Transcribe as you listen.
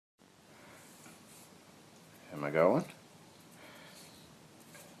Am I going?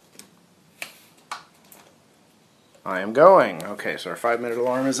 I am going. Okay, so our 5-minute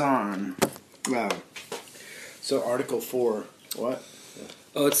alarm is on. Wow. So Article 4, what?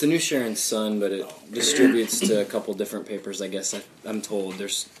 Oh, it's the New Sharon Sun, but it distributes to a couple different papers, I guess. I'm told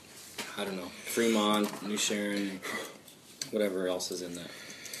there's, I don't know, Fremont, New Sharon, whatever else is in that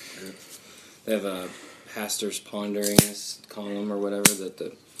group. They have a Pastor's Ponderings column or whatever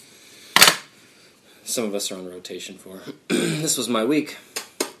that some of us are on rotation for. This was my week,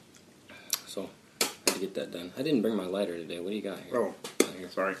 so I had to get that done. I didn't bring my lighter today. What do you got here? Oh,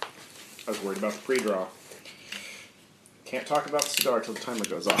 sorry. I was worried about the pre-draw. Can't talk about the cigar till the timer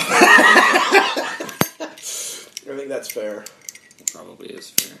goes off. I think that's fair. It probably is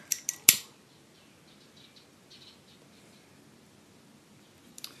fair.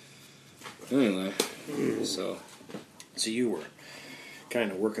 Anyway, so you were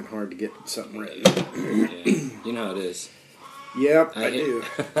kind of working hard to get something ready. Yeah, you know how it is. Yep, I do.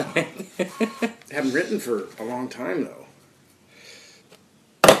 Haven't written for a long time, though.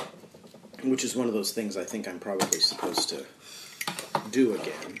 Which is one of those things I think I'm probably supposed to do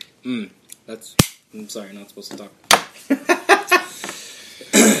again. I'm sorry, you're not supposed to talk.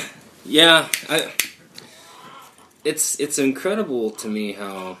 Yeah, it's incredible to me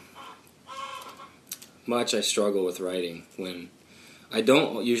how much I struggle with writing when I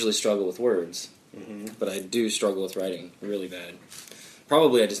don't usually struggle with words, but I do struggle with writing really bad.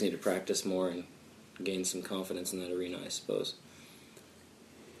 Probably I just need to practice more and gain some confidence in that arena, I suppose.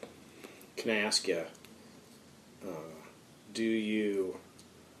 Can I ask you, do you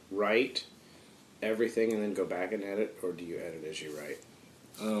write everything and then go back and edit, or do you edit as you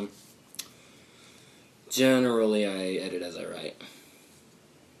write? Generally, I edit as I write.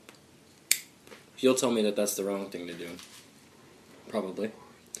 You'll tell me that that's the wrong thing to do. Probably.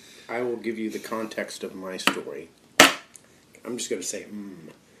 I will give you the context of my story. I'm just going to say,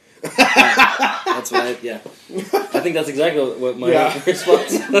 That's what I think that's exactly what my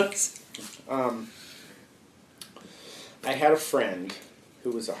response was. I had a friend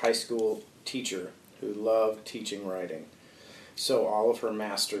who was a high school teacher who loved teaching writing. So all of her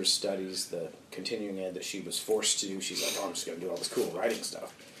master's studies, the continuing ed that she was forced to do, she's like, I'm just going to do all this cool writing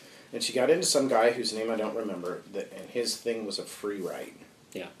stuff. And she got into some guy whose name I don't remember, and his thing was a free write.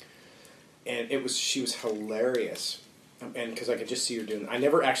 Yeah. And she was hilarious. And because I could just see her doing it. I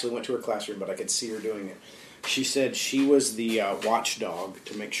never actually went to her classroom, but I could see her doing it. She said she was the watchdog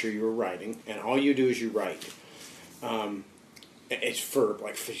to make sure you were writing, and all you do is you write. It's for,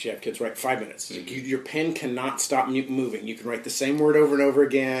 like, if you have kids, write 5 minutes. Mm-hmm. Your pen cannot stop moving. You can write the same word over and over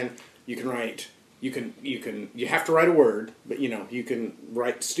again. You can write... You have to write a word, but you can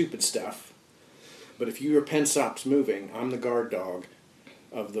write stupid stuff. But if your pen stops moving, I'm the guard dog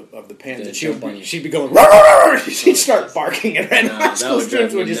of the pens, and she'd be going, "Roar, roar, roar!" She'd start barking at her, and high school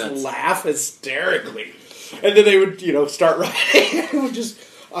students would just laugh hysterically, and then they would start writing. It was just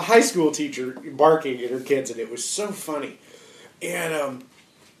a high school teacher barking at her kids, and it was so funny. And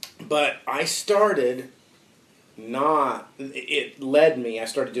but I started. It led me, I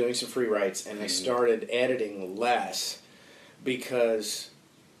started doing some free writes, and I started editing less because,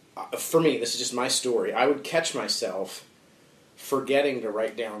 for me, this is just my story, I would catch myself forgetting to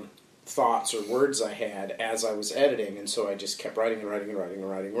write down thoughts or words I had as I was editing, and so I just kept writing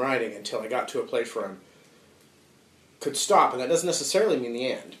until I got to a place where I could stop, and that doesn't necessarily mean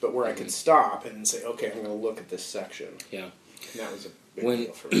the end, but where I could stop and say, okay, I'm going to look at this section. Yeah. And that was a big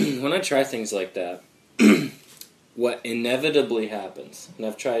deal for me. When I try things like that, what inevitably happens, and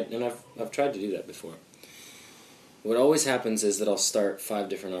I've tried to do that before. What always happens is that I'll start 5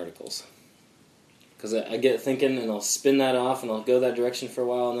 different articles, because I get thinking, and I'll spin that off, and I'll go that direction for a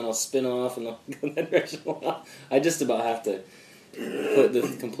while, and then I'll spin off, and I'll go that direction for a while. I just about have to put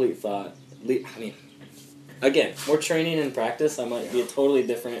the complete thought. I mean, again, more training and practice. I might be a totally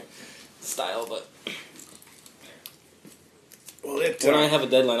different style, but. Well, when I have a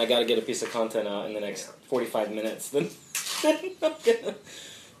deadline, I got to get a piece of content out in the next 45 minutes. Then I'm gonna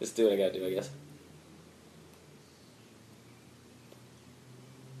just do what I got to do, I guess.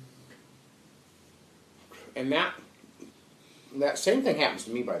 And that same thing happens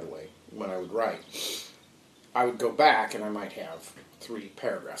to me, by the way, when I would write. I would go back, and I might have 3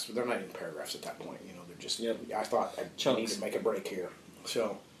 paragraphs, but they're not even paragraphs at that point. They're just. I thought I need to make a break here.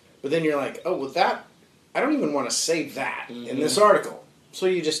 So, but then you're like, oh, well, that. I don't even want to say that in this article. So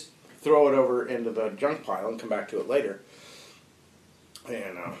you just throw it over into the junk pile and come back to it later.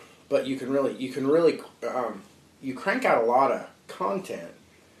 And but you can really you crank out a lot of content,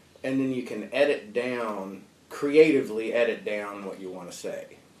 and then you can creatively edit down what you want to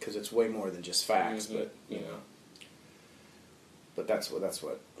say. because it's way more than just facts. But but that's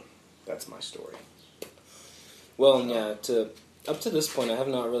my story. Well, yeah. Up to this point, I have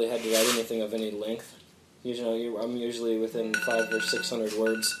not really had to write anything of any length. Usually, I'm usually within 500 or 600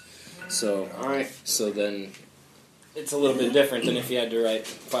 words. So, all right. So then, it's a little bit different than if you had to write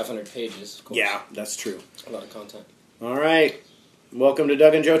 500 pages. Of course. Yeah, that's true. A lot of content. All right. Welcome to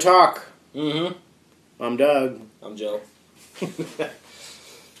Doug and Joe Talk. Mm-hmm. I'm Doug. I'm Joe.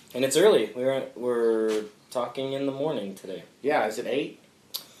 And it's early. We're talking in the morning today. Yeah, is it 8?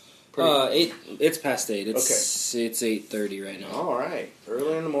 8. It's past 8. It's 8:30 right now. All right,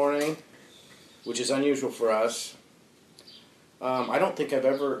 early in the morning, which is unusual for us. I don't think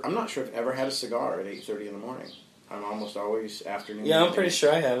I'm not sure if I've ever had a cigar at 8:30 in the morning. I'm almost always afternoon. Yeah, I'm pretty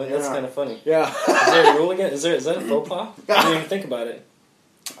sure I haven't. That's kind of funny. Yeah. Is there a rule again? Is that a faux pas? I didn't even think about it.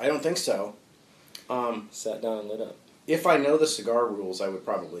 I don't think so. Sat down and lit up. If I know the cigar rules, I would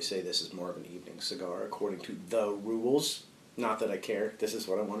probably say this is more of an evening cigar, according to the rules. Not that I care. This is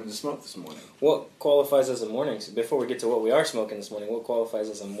what I wanted to smoke this morning. What qualifies as a morning? Before we get to what we are smoking this morning, what qualifies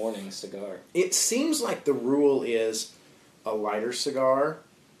as a morning cigar? It seems like the rule is a lighter cigar,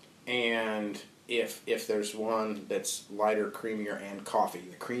 and if there's one that's lighter, creamier, and coffee.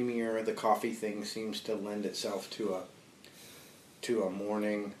 The creamier the coffee thing seems to lend itself to a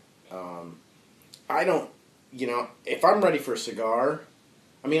morning. I don't, if I'm ready for a cigar,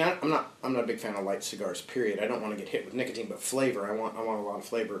 I mean, I'm not a big fan of light cigars. Period. I don't want to get hit with nicotine, but flavor. I want a lot of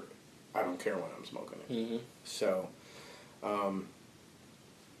flavor. I don't care when I'm smoking it. Mm-hmm. So,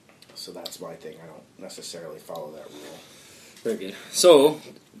 so that's my thing. I don't necessarily follow that rule. Very good. So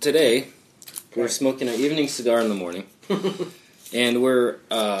today we're smoking an evening cigar in the morning, and we're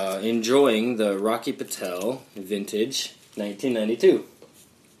enjoying the Rocky Patel Vintage 1992.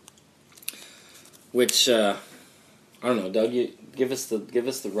 Which I don't know, Doug. You give us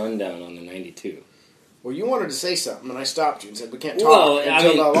the rundown on the 92. Well, you wanted to say something, and I stopped you and said we can't talk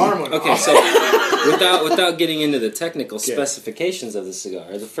until the alarm went off. Okay, so without getting into the technical specifications of the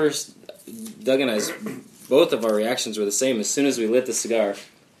cigar, the first Doug and I's both of our reactions were the same. As soon as we lit the cigar,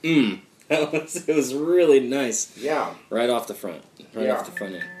 it was really nice. Yeah, right off the front, off the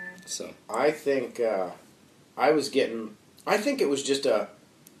front end. So I think I think it was just a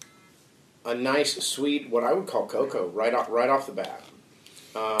nice, sweet, what I would call cocoa, right off the bat.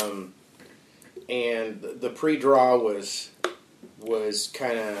 And the pre-draw was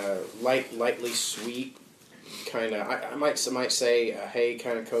kind of lightly sweet, kind of. I might say a hay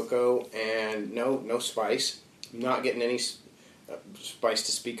kind of cocoa, and no spice. Not getting any spice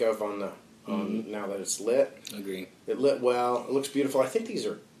to speak of on now that it's lit. Agree. It lit well. It looks beautiful. I think these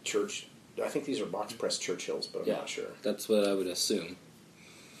are box pressed Churchills, but I'm not sure. That's what I would assume.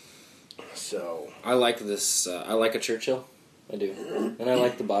 So I like this. I like a Churchill. I do, and I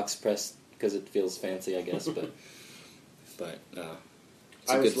like the box press because it feels fancy, I guess. But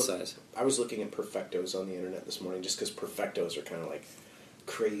it's a good size. I was looking at Perfectos on the internet this morning, just because Perfectos are kind of like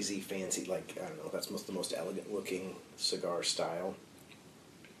crazy fancy. Like, I don't know. That's the most elegant looking cigar style.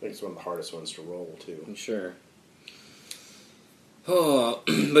 I think it's one of the hardest ones to roll too. I'm sure. Oh,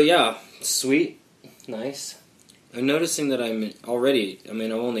 but yeah, sweet, nice. I'm noticing that I'm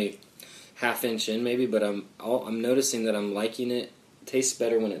only half-inch in maybe, but I'm noticing that I'm liking it. It tastes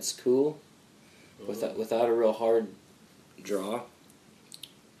better when it's cool, without a real hard draw.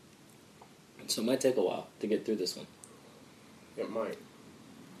 So it might take a while to get through this one. It might.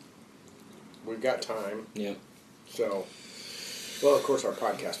 We've got time. Yeah. So, well, of course, our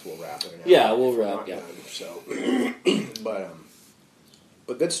podcast will wrap in an hour. Yeah, we'll wrap. Yeah. Done, so,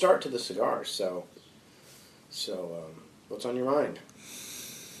 but good start to the cigar. So, what's on your mind?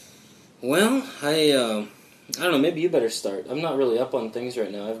 Well, I don't know. Maybe you better start. I'm not really up on things right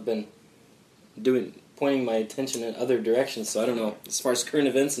now. I've been pointing my attention in other directions, so I don't know. As far as current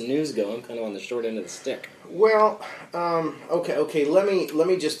events and news go, I'm kind of on the short end of the stick. Well, okay. Let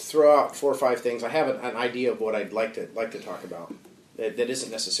me just throw out 4 or 5 things. I have an idea of what I'd like to talk about. That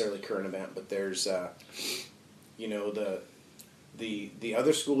isn't necessarily current event, but there's, the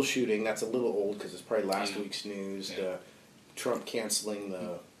other school shooting. That's a little old because it's probably last week's news. Yeah. Trump canceling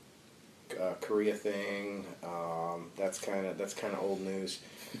the Korea thing. That's kind of old news.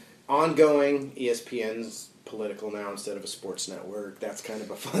 Ongoing, ESPN's political now instead of a sports network. That's kind of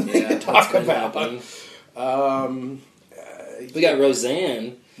a fun thing to talk about. We got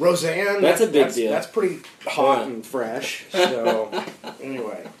Roseanne. That's a big deal. That's pretty hot and fresh. So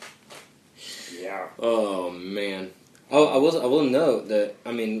anyway, yeah. Oh man. Oh, I will note that.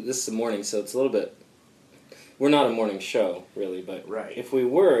 I mean, this is the morning, so it's a little bit. We're not a morning show, really, but right. If we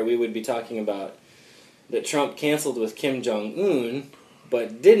were, we would be talking about that Trump canceled with Kim Jong-un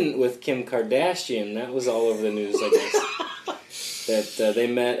but didn't with Kim Kardashian. That was all over the news, I guess. That they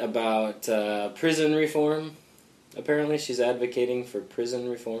met about prison reform. Apparently, she's advocating for prison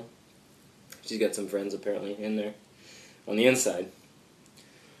reform. She's got some friends, apparently, in there. On the inside.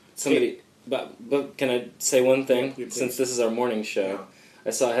 Somebody... But can I say one thing? Yeah, since this is our morning show, yeah.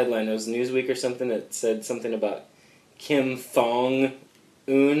 I saw a headline. It was Newsweek or something that said something about Kim Thong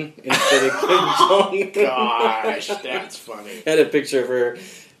Un instead of Kim Jong. Gosh, that's funny. Had a picture of her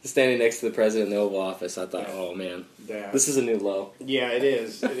standing next to the president in the Oval Office. I thought, oh man, this is a new low. Yeah, it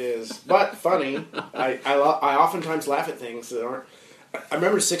is. It is. But funny. I oftentimes laugh at things that aren't. I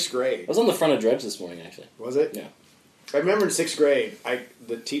remember 6th grade. I was on the front of Drudge this morning, actually. Was it? Yeah. I remember in 6th grade,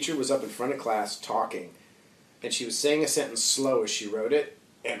 the teacher was up in front of class talking, and she was saying a sentence slow as she wrote it,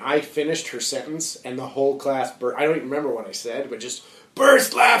 and I finished her sentence, and the whole class I don't even remember what I said, but just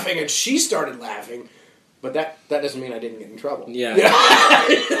burst laughing, and she started laughing. But that doesn't mean I didn't get in trouble. Yeah.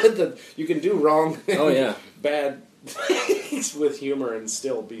 You can do wrong, bad things with humor and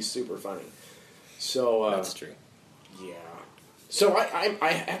still be super funny. So that's true. Yeah. So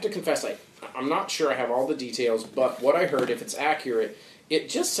I have to confess, I'm not sure I have all the details, but what I heard, if it's accurate, it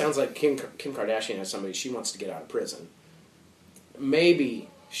just sounds like Kim Kardashian has somebody she wants to get out of prison. Maybe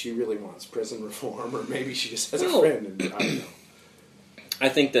she really wants prison reform, or maybe she just has a friend, and I don't know. I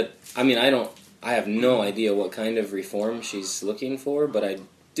think that, I have no idea what kind of reform she's looking for, but I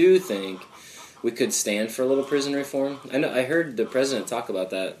do think we could stand for a little prison reform. I heard the president talk about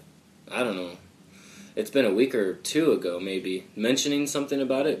that, I don't know, it's been a week or two ago maybe, mentioning something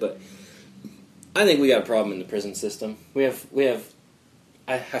about it, but I think we got a problem in the prison system. We have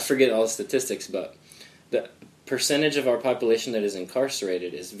I forget all the statistics, but the percentage of our population that is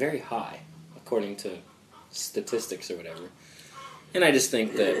incarcerated is very high, according to statistics or whatever. And I just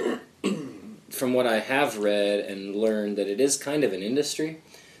think that, from what I have read and learned, that it is kind of an industry.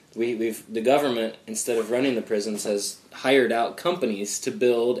 The government, instead of running the prisons, has hired out companies to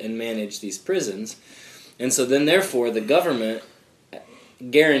build and manage these prisons. And so then, therefore, the government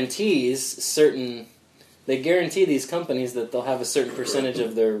guarantee these companies that they'll have a certain percentage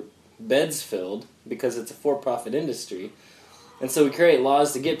of their beds filled because it's a for-profit industry. And so we create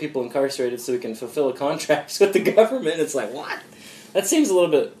laws to get people incarcerated so we can fulfill a contract with the government. It's like, what? That seems a little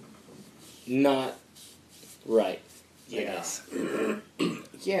bit not right, I guess.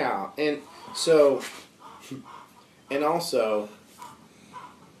 Yeah, and so, and also,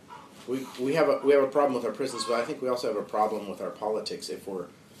 we have a problem with our prisons, but I think we also have a problem with our politics if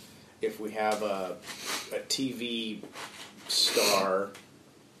we have a TV star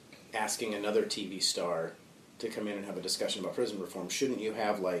asking another TV star to come in and have a discussion about prison reform. Shouldn't you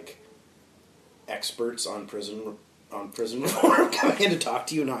have experts on prison reform coming in to talk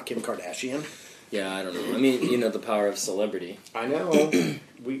to you, not Kim Kardashian? Yeah, I don't know. I mean, the power of celebrity. I know.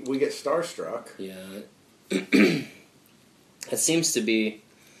 we get starstruck. Yeah. It seems to be,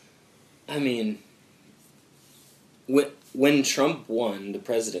 I mean, when Trump won the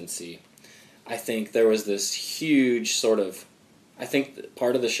presidency, I think there was this huge sort of, I think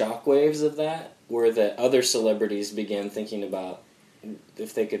part of the shockwaves of that were that other celebrities began thinking about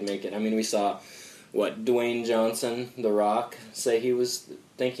if they could make it. I mean, we saw, Dwayne Johnson, The Rock, say he was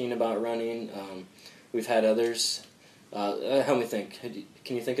thinking about running. We've had others. Help me think.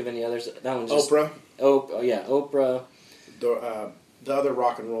 Can you think of any others? That one just... Oprah. Oprah. The other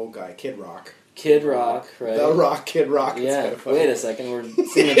rock and roll guy, Kid Rock. Kid Rock, right? The Rock, Kid Rock. Yeah, wait a second. We're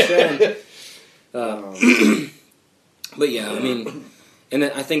seeing a trend. But yeah, I mean, and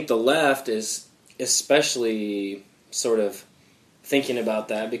I think the left is especially sort of thinking about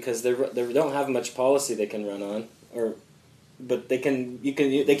that because they don't have much policy they can run on, but they can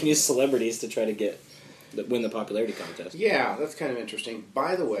use celebrities to try to win the popularity contest. Yeah, that's kind of interesting.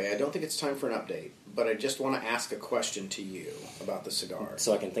 By the way, I don't think it's time for an update, but I just want to ask a question to you about the cigar.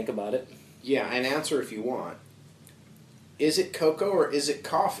 So I can think about it? Yeah, and answer if you want. Is it cocoa or is it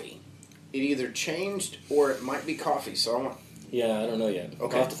coffee? It either changed or it might be coffee, so I want... Yeah, I don't know yet.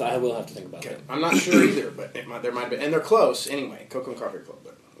 Okay. I will have to think about it. I'm not sure either, but there might have been... And they're close anyway. Cocoa and coffee are close,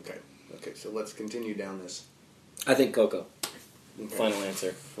 but okay. Okay, so let's continue down this. I think cocoa. Okay. Final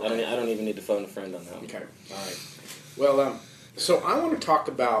answer. Okay. I don't even need to phone a friend on that one. Okay, all right. Well, so I want to talk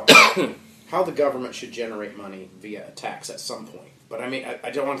about how the government should generate money via a tax at some point. But I mean,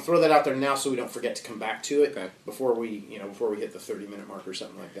 I don't want to throw that out there now so we don't forget to come back to it before we hit the 30-minute mark or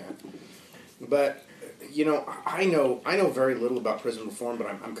something like that. But I know very little about prison reform, but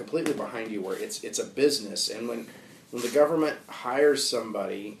I'm completely behind you where it's a business, and when the government hires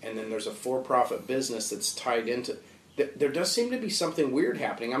somebody and then there's a for-profit business that's tied into, there does seem to be something weird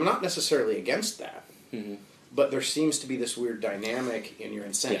happening. I'm not necessarily against that, but there seems to be this weird dynamic in your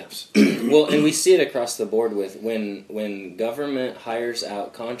incentives. Well, and we see it across the board with when government hires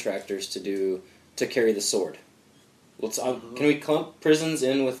out contractors to carry the sword. Can we clump prisons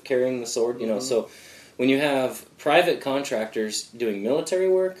in with carrying the sword? You know, so when you have private contractors doing military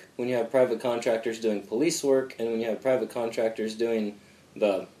work, when you have private contractors doing police work, and when you have private contractors doing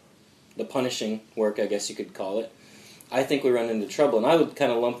the punishing work, I guess you could call it, I think we run into trouble. And I would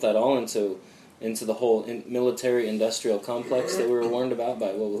kind of lump that all into the whole military-industrial complex that we were warned about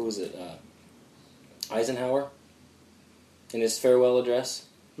by, who was it, Eisenhower, in his farewell address.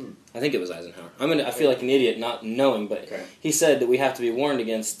 I think it was Eisenhower. I feel like an idiot not knowing, but he said that we have to be warned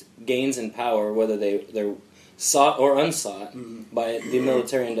against gains in power, whether they're sought or unsought, by the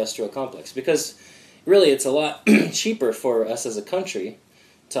military-industrial complex. Because really, it's a lot cheaper for us as a country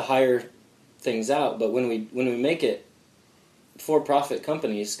to hire things out, but when we make it for-profit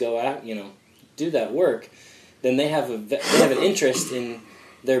companies go out, do that work, then they have an interest in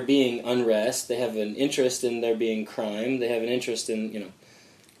there being unrest. They have an interest in there being crime. They have an interest in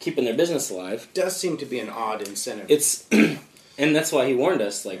keeping their business alive. It does seem to be an odd incentive. It's and that's why he warned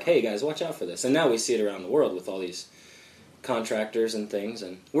us, like, hey guys, watch out for this. And now we see it around the world with all these contractors and things.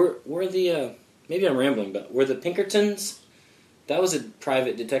 And we're the maybe I'm rambling, but we're the Pinkertons. That was a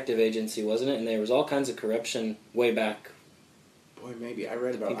private detective agency, wasn't it? And there was all kinds of corruption way back. Boy, maybe. I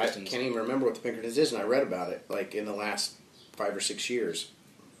read about it. I can't even remember what the Pinkertons is, and I read about it, like, in the last 5 or 6 years.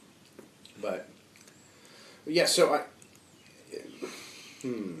 But, yeah, so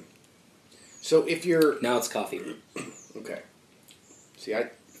So if you're... Now it's coffee. Okay. See,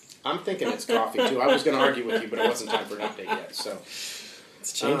 I'm thinking it's coffee, too. I was going to argue with you, but it wasn't time for an update yet, so...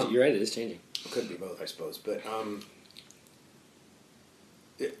 It's changing. You're right, it is changing. Could be both, I suppose, but,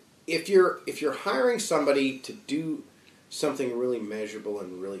 if you're hiring somebody to do something really measurable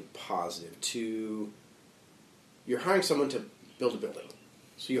and really positive, you're hiring someone to build a building.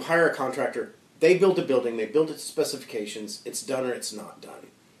 So you hire a contractor, they build a building, they build its specifications, it's done or it's not done.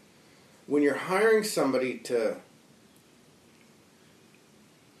 When you're hiring somebody to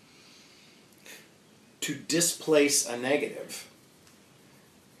displace a negative,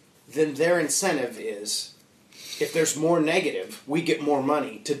 then their incentive is, if there's more negative, we get more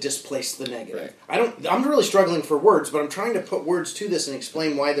money to displace the negative. Right. I'm really struggling for words, but I'm trying to put words to this and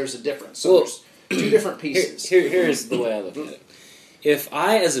explain why there's a difference. So there's two different pieces. Here's the way I look at it. If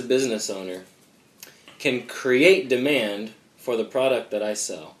I, as a business owner, can create demand for the product that I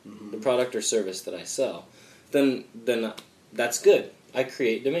sell, the product or service that I sell, then that's good. I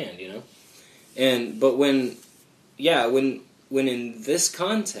create demand, But when in this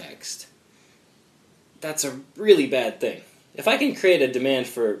context, that's a really bad thing. If I can create a demand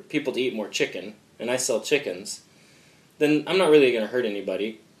for people to eat more chicken, and I sell chickens, then I'm not really going to hurt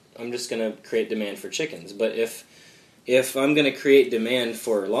anybody. I'm just going to create demand for chickens. But if I'm going to create demand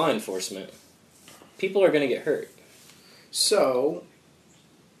for law enforcement, people are going to get hurt. So,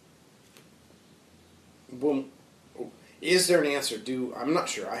 well, is there an answer? I'm not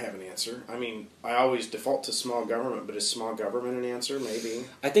sure I have an answer. I mean, I always default to small government, but is small government an answer? Maybe.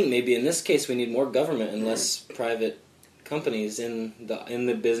 I think maybe in this case we need more government and less private companies in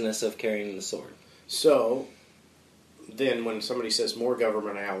the business of carrying the sword. So, then when somebody says more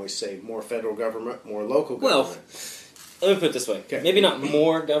government, I always say more federal government, more local government. Well, let me put it this way. Okay. Maybe not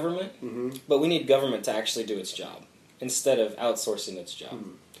more government, but we need government to actually do its job instead of outsourcing its job.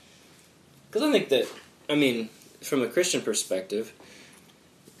 Because I think that, from a Christian perspective,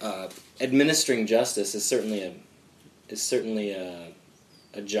 administering justice is certainly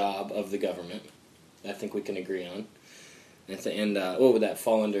a job of the government. I think we can agree on. And what would that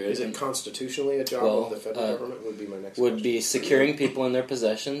fall under? Is it constitutionally a job of the federal government? Would be my next question. Would be securing people in their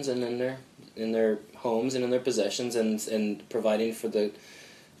possessions and in their homes and in their possessions and providing for the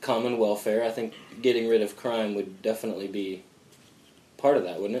common welfare. I think getting rid of crime would definitely be part of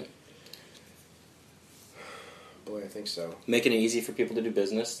that, wouldn't it? Boy, I think so. Making it easy for people to do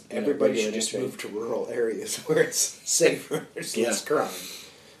business. Everybody should just move to rural areas where it's safer. There's less crime.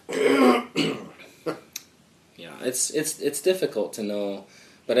 Yeah, it's difficult to know,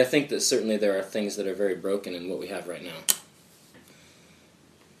 but I think that certainly there are things that are very broken in what we have right now.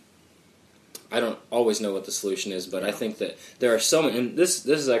 I don't always know what the solution is, but I think that there are so many, and this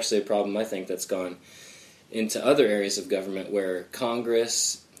is actually a problem I think that's gone into other areas of government where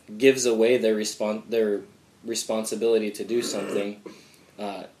Congress gives away their responsibility to do something.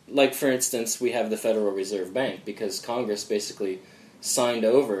 Like, for instance, we have the Federal Reserve Bank because Congress basically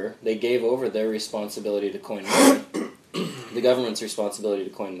they gave over their responsibility to coin money, the government's responsibility to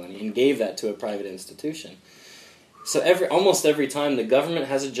coin money, and gave that to a private institution. So almost every time the government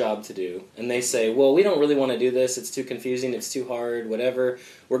has a job to do, and they say, well, we don't really want to do this, it's too confusing, it's too hard, whatever,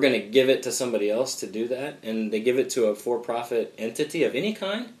 we're going to give it to somebody else to do that, and they give it to a for-profit entity of any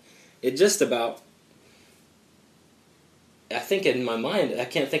kind, it just about, I think in my mind, I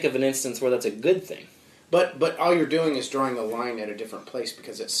can't think of an instance where that's a good thing. But all you're doing is drawing a line at a different place,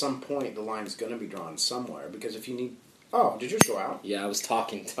 because at some point the line is going to be drawn somewhere, because if you need... Oh, did yours go out? Yeah, I was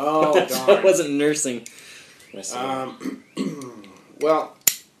talking. Oh, That's darn. why I wasn't nursing. Well,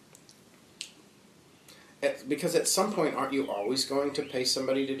 because at some point, aren't you always going to pay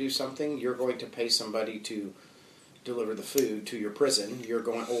somebody to do something? You're going to pay somebody to deliver the food to your prison. You're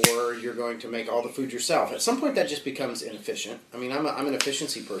going to make all the food yourself. At some point, that just becomes inefficient. I mean, I'm an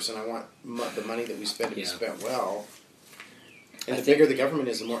efficiency person. I want the money that we spend to be spent well. And the bigger the government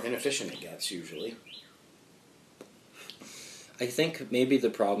is, the more inefficient it gets, usually. I think maybe the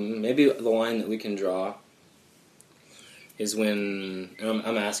line that we can draw is when, and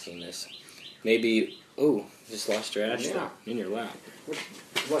I'm asking this, maybe, just lost your ashtray in your lap.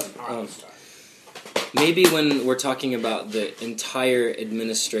 It wasn't honest. Maybe when we're talking about the entire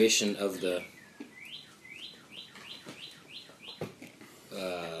administration of the,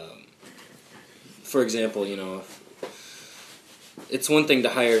 for example, it's one thing to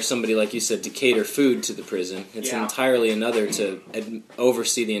hire somebody, like you said, to cater food to the prison. It's entirely another to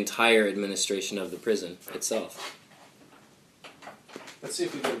oversee the entire administration of the prison itself. Let's see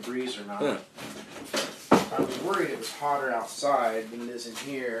if we get a breeze or not. Yeah. I was worried it was hotter outside than it is in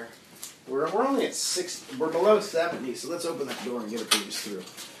here. We're only at 6. We're below 70, so let's open that door and get a breeze through.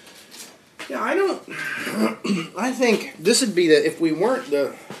 Yeah, I think this would be if we weren't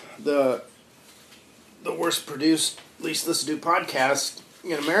the worst produced, least listened to podcast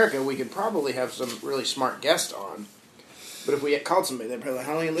in America, we could probably have some really smart guests on. But if we had called somebody, they'd probably like,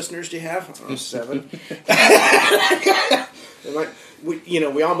 how many listeners do you have? 7.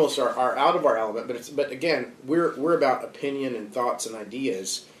 We almost are out of our element, but again, we're about opinion and thoughts and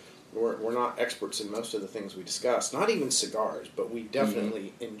ideas. We're not experts in most of the things we discuss. Not even cigars, but we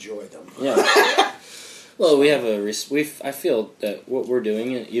definitely enjoy them. Yeah. Well, we have I feel that what we're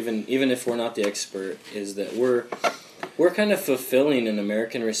doing, even if we're not the expert, is that we're kind of fulfilling an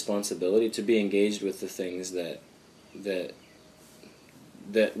American responsibility to be engaged with the things that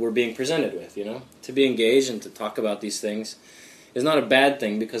we're being presented with. To be engaged and to talk about these things is not a bad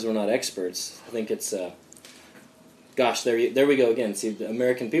thing because we're not experts. I think it's gosh, there we go again. See, the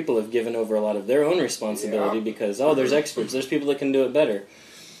American people have given over a lot of their own responsibility because there's experts, there's people that can do it better.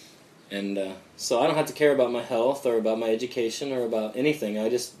 And so I don't have to care about my health or about my education or about anything. I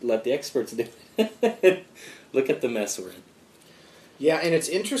just let the experts do it. Look at the mess we're in. Yeah, and it's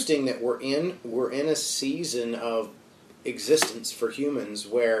interesting that we're in a season of existence for humans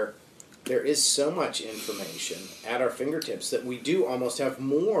where there is so much information at our fingertips that we do almost have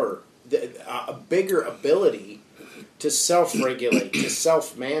a bigger ability to self-regulate, to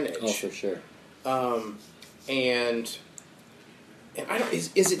self-manage. Oh, for sure. And I don't.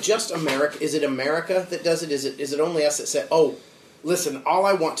 Is it just America? Is it America that does it? Is it only us that say, "Oh, listen, all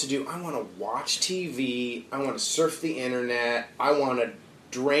I want to do, I want to watch TV, I want to surf the internet, I want to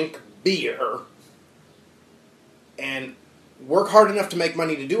drink beer, and work hard enough to make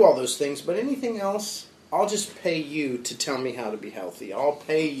money to do all those things, but anything else, I'll just pay you to tell me how to be healthy. I'll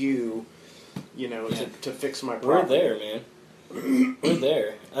pay you, to fix my problem." We're there, man. We're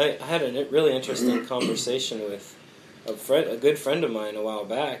there. I had a really interesting conversation with a good friend of mine a while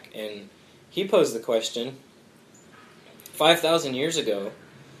back, and he posed the question, 5,000 years ago,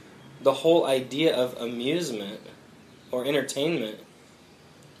 the whole idea of amusement or entertainment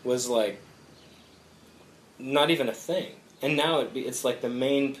was like not even a thing. And now it's like the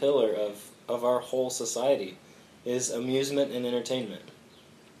main pillar of our whole society is amusement and entertainment.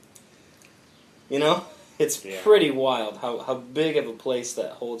 It's pretty wild how big of a place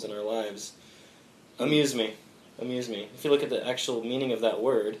that holds in our lives. Amuse me. If you look at the actual meaning of that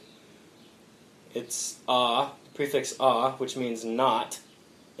word, it's prefix which means not,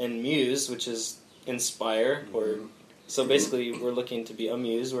 and muse, which is inspire, so basically we're looking to be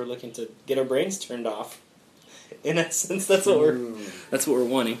amused, we're looking to get our brains turned off. In essence, that's what we're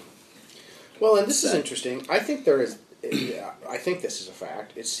wanting. Well, and this is interesting. I think I think this is a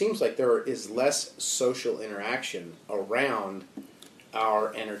fact. It seems like there is less social interaction around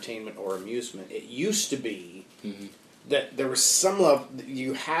our entertainment or amusement. It used to be that there was some love.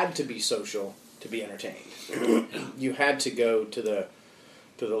 You had to be social to be entertained. You had to go to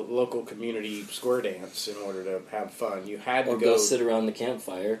to the local community square dance in order to have fun. You had to or go sit around the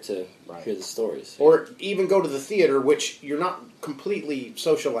campfire to hear the stories. Or even go to the theater, which you're not completely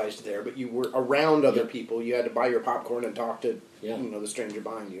socialized there, but you were around other people. You had to buy your popcorn and talk to the stranger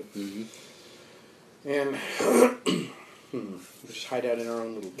behind you. Mm-hmm. And just hide out in our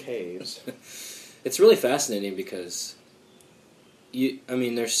own little caves. It's really fascinating because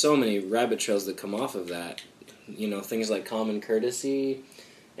there's so many rabbit trails that come off of that. Things like common courtesy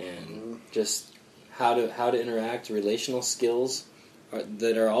and just how to interact, relational skills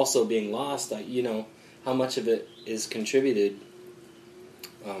that are also being lost. How much of it is contributed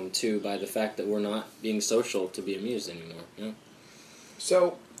to by the fact that we're not being social to be amused anymore.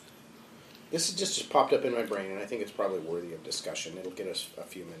 So this has just popped up in my brain, and I think it's probably worthy of discussion. It'll get us a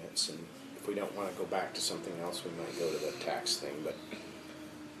few minutes, and if we don't want to go back to something else, we might go to the tax thing. But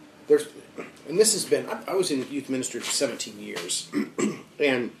this has been, I was in youth ministry for 17 years,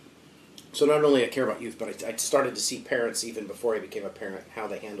 and so not only I care about youth, but I started to see parents even before I became a parent, how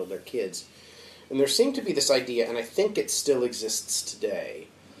they handled their kids. And there seemed to be this idea, and I think it still exists today,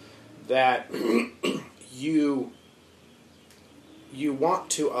 that you want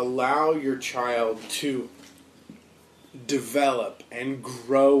to allow your child to develop and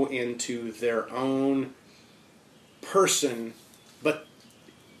grow into their own person, but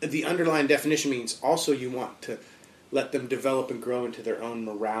the underlying definition means also you want to let them develop and grow into their own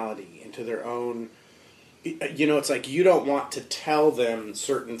morality, into their own... it's like you don't want to tell them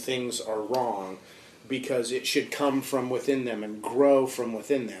certain things are wrong because it should come from within them and grow from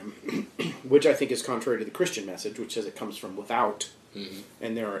within them, which I think is contrary to the Christian message, which says it comes from without. Mm-hmm.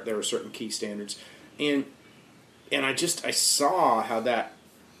 And there are certain key standards, and I saw how that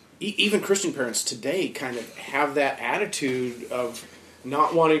even Christian parents today kind of have that attitude of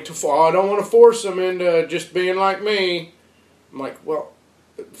not wanting to. I don't want to force them into just being like me. I'm like, well,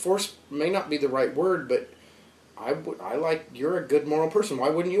 force may not be the right word, but I like you're a good moral person. Why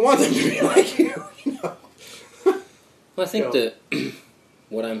wouldn't you want them to be like you? Well, I think that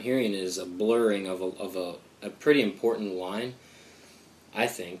what I'm hearing is a blurring of a pretty important line. I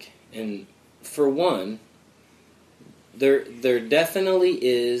think, and for one, there definitely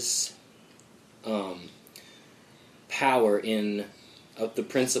is power in the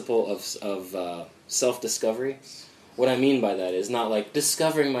principle of self-discovery. What I mean by that is not like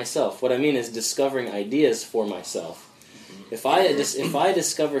discovering myself. What I mean is discovering ideas for myself. If I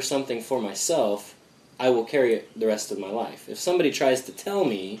discover something for myself, I will carry it the rest of my life. If somebody tries to tell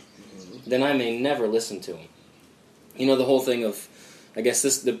me, then I may never listen to them. The whole thing of, I guess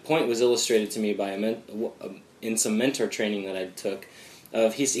the point was illustrated to me by in some mentor training that I took.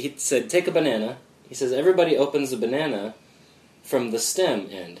 He said, take a banana. He says, everybody opens the banana from the stem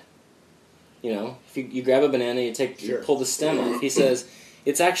end. If you grab a banana, you pull the stem off. He says,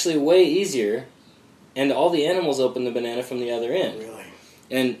 it's actually way easier, and all the animals open the banana from the other end. Really?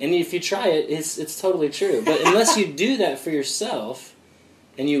 And if you try it, it's totally true. But unless you do that for yourself,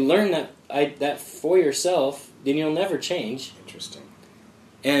 and you learn that for yourself, then you'll never change. Interesting.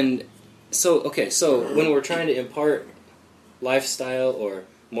 And so when we're trying to impart lifestyle or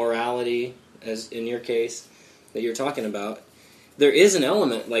morality, as in your case that you're talking about, there is an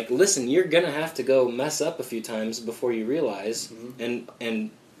element like, listen, you're going to have to go mess up a few times before you realize and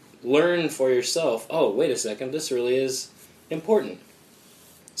learn for yourself, oh, wait a second, this really is important.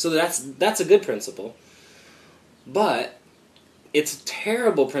 So that's a good principle. But it's a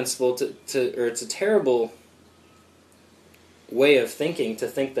terrible principle or it's a terrible way of thinking to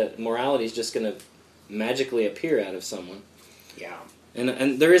think that morality is just going to magically appear out of someone. Yeah.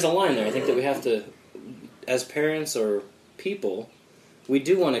 And there is a line there. I think that we have to, as parents or people, we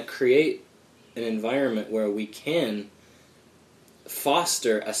do want to create an environment where we can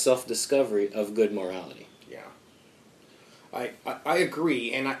foster a self-discovery of good morality. Yeah. I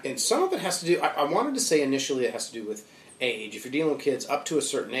agree, and some of it has to do, I wanted to say initially it has to do with age. If you're dealing with kids up to a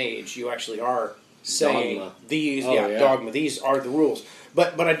certain age, you actually are saying dogma. Dogma, these are the rules.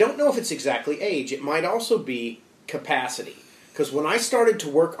 But I don't know if it's exactly age. It might also be capacity. Because when I started to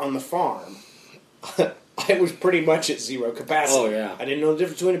work on the farm, I was pretty much at zero capacity. Oh, yeah. I didn't know the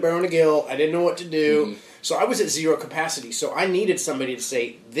difference between a barrel and a gill. I didn't know what to do. Mm-hmm. So I was at zero capacity. So I needed somebody to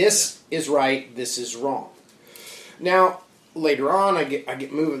say, this is right, this is wrong. Now, later on, I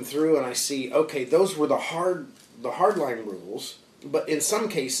get moving through and I see, okay, those were the hardline rules. But in some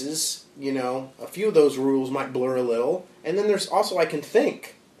cases, a few of those rules might blur a little. And then there's also, I can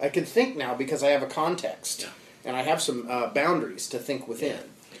think. I can think now because I have a context. Yeah. And I have some boundaries to think within.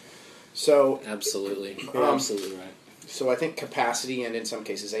 Yeah. So absolutely. You're absolutely right. So I think capacity and in some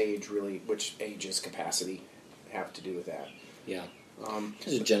cases age really, which age is capacity, have to do with that. Yeah.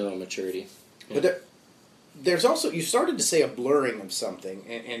 There's a general maturity. Yeah. But there's also, you started to say a blurring of something,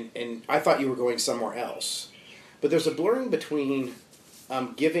 and I thought you were going somewhere else. But there's a blurring between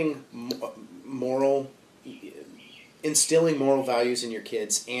giving instilling moral values in your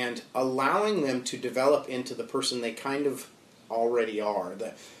kids and allowing them to develop into the person they kind of already are.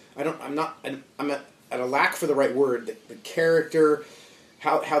 I'm at a lack for the right word. The character,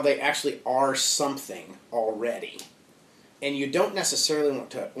 how they actually are something already, and you don't necessarily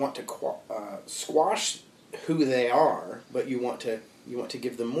want to squash who they are, but you want to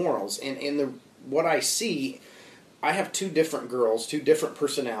give them morals. And in what I see, I have two different girls, two different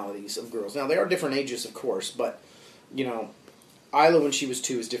personalities of girls. Now they are different ages, of course, but Isla when she was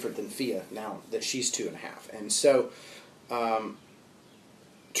 2 is different than Fia now that she's 2.5, and so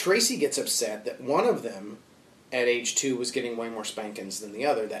Tracy gets upset that one of them at age 2 was getting way more spankings than the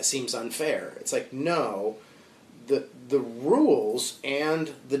other. That seems unfair. It's like, no, the rules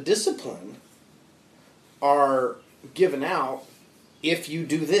and the discipline are given out if you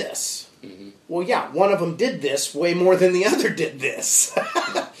do this. Mm-hmm. Well, yeah, one of them did this way more than the other did this.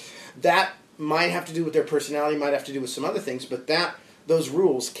 That might have to do with their personality, might have to do with some other things, but those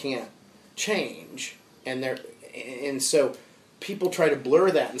rules can't change. And so people try to blur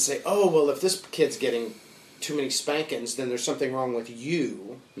that and say, oh, well, if this kid's getting too many spankings, then there's something wrong with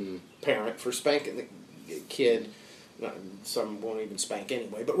you, parent, for spanking the kid. Some won't even spank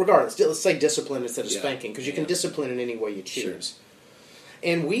anyway, but regardless, let's say discipline instead of spanking, because you can discipline in any way you choose. Sure.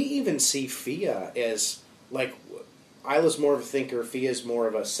 And we even see Fia as, like, Isla's more of a thinker, Fia's more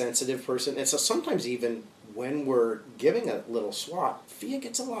of a sensitive person, and so sometimes even when we're giving a little swat, Fia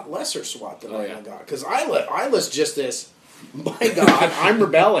gets a lot lesser swat than Isla got, because Isla's just this, my God, I'm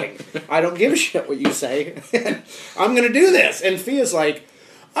rebelling. I don't give a shit what you say. I'm going to do this. And Fia's like,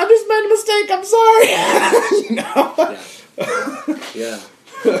 I just made a mistake. I'm sorry. Yeah.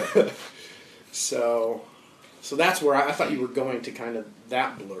 So that's where I thought you were going to, kind of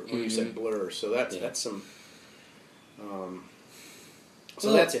that blur when you said blur. So that's some.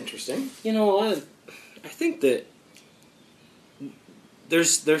 So that's interesting. I think that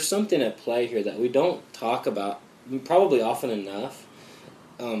there's something at play here that we don't talk about probably often enough.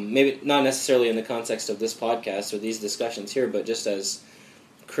 Maybe not necessarily in the context of this podcast or these discussions here, but just as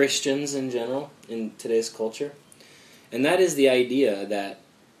Christians in general in today's culture, and that is the idea that,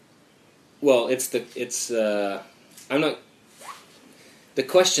 well, the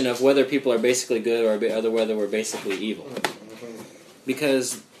question of whether people are basically good or whether we're basically evil,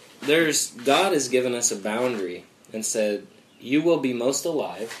 because God has given us a boundary and said, you will be most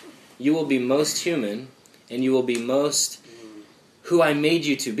alive, you will be most human, and you will be most who I made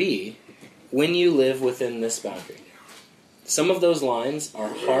you to be when you live within this boundary. Some of those lines are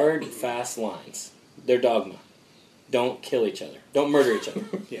hard, fast lines. They're dogma. Don't kill each other. Don't murder each other.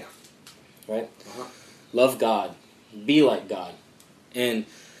 Yeah. Right? Uh-huh. Love God. Be like God. And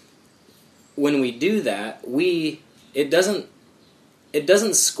when we do that, it doesn't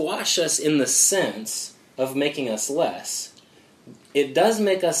squash us in the sense of making us less. It does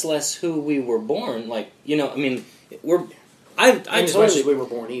make us less who we were born. Like, as much as we were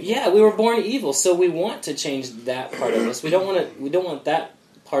born evil. Yeah, we were born evil, so we want to change that part of us. We don't want that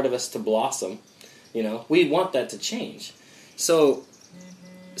part of us to blossom. We want that to change. So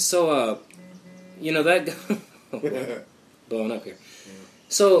that blowing up here.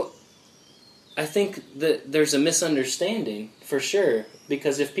 So I think that there's a misunderstanding for sure,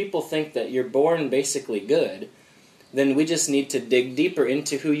 because if people think that you're born basically good, then we just need to dig deeper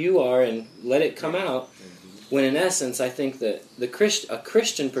into who you are and let it come out. When in essence, I think that a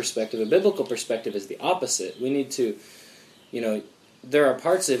Christian perspective, a biblical perspective, is the opposite. We need to, there are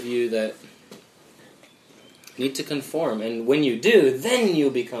parts of you that need to conform, and when you do, then you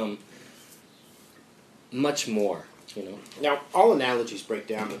become much more. Now, all analogies break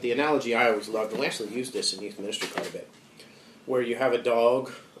down, but the analogy I always loved, and we actually used this in youth ministry quite a bit, where you have a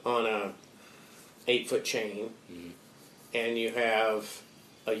dog on a 8-foot chain, and you have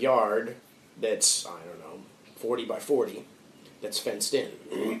a yard that's, 40 by 40, that's fenced in.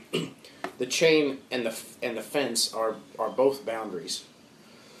 The chain and the fence are both boundaries.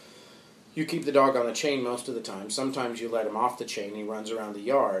 You keep the dog on the chain most of the time. Sometimes you let him off the chain, he runs around the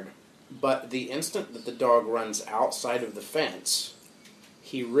yard. But the instant that the dog runs outside of the fence,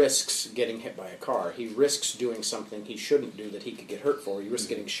 he risks getting hit by a car. He risks doing something he shouldn't do that he could get hurt for. He risks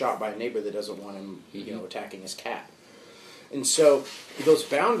getting shot by a neighbor that doesn't want him, attacking his cat. And so those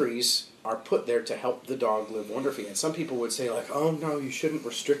boundaries are put there to help the dog live wonderfully. And some people would say, like, oh, no, you shouldn't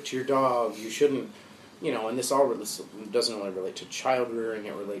restrict your dog. You shouldn't, and this doesn't only relate to child rearing,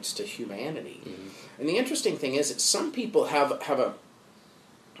 it relates to humanity. And the interesting thing is that some people have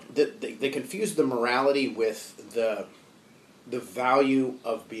they confuse the morality with the value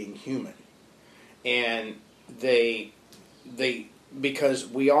of being human, and they because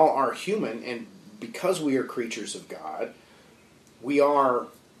we all are human, and because we are creatures of God, we are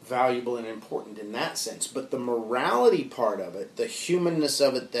valuable and important in that sense. But the morality part of it, the humanness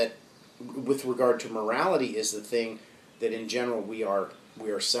of it, that with regard to morality, is the thing that in general we are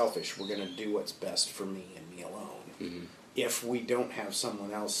selfish. We're going to do what's best for me and me alone. Mm-hmm. If we don't have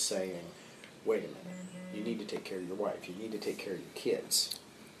someone else saying, wait a minute, you need to take care of your wife, you need to take care of your kids.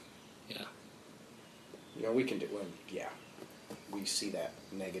 Yeah. We can do it. Yeah. We see that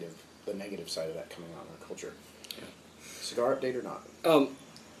the negative side of that coming out in our culture. Yeah. Cigar update or not?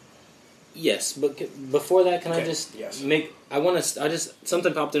 Yes, but before that, can I just yes.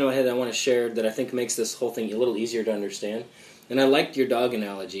 something popped into my head that I want to share that I think makes this whole thing a little easier to understand. And I liked your dog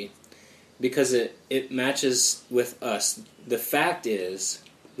analogy because it matches with us. The fact is,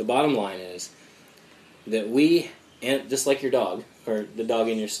 the bottom line is, that we, and just like your dog, or the dog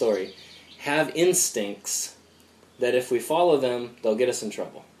in your story, have instincts that if we follow them, they'll get us in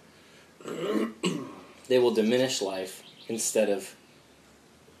trouble. They will diminish life instead of,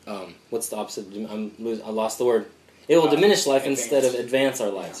 what's the opposite? I lost the word. It will diminish life instead of advance our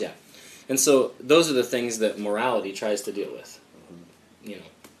lives, yeah. And so those are the things that morality tries to deal with.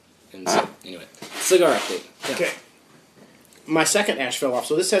 And so, anyway, cigar update. Yeah. Okay. My second ash fell off,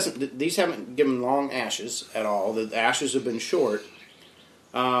 so these haven't given long ashes at all. The ashes have been short.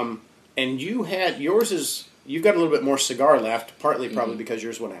 And you've got a little bit more cigar left, partly probably because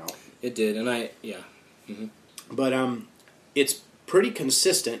yours went out. It did, and Mm-hmm. But it's pretty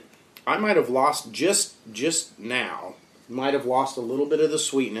consistent. I might have lost just now. Might have lost a little bit of the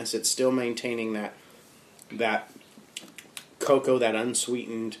sweetness. It's still maintaining that cocoa, that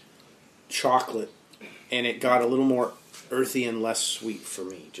unsweetened chocolate, and it got a little more earthy and less sweet for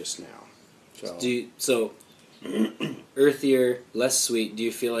me just now. So earthier, less sweet. Do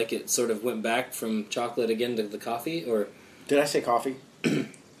you feel like it sort of went back from chocolate again to the coffee, or did I say coffee?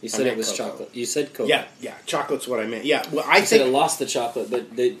 You said it was cocoa. Chocolate. You said cocoa. Yeah, chocolate's what I meant. Yeah, well, I said it lost the chocolate, but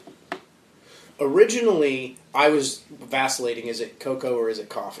originally I was vacillating: is it cocoa or is it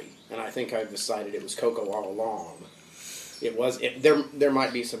coffee? And I think I've decided it was cocoa all along. There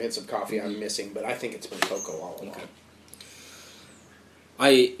might be some hints of coffee I'm missing, but I think it's been cocoa all along. Okay.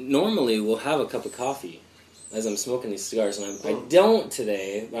 I normally will have a cup of coffee as I'm smoking these cigars, and I don't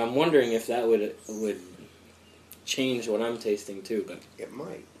today. But I'm wondering if that would change what I'm tasting too. But it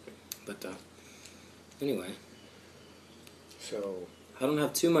might. But anyway, so I don't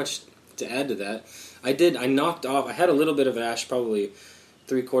have too much to add to that. I knocked off. I had a little bit of ash, probably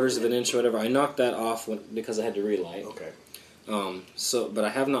 3/4 of an inch or whatever. I knocked that off because I had to relight. Okay. But I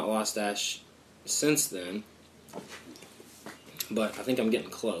have not lost ash since then. But I think I'm getting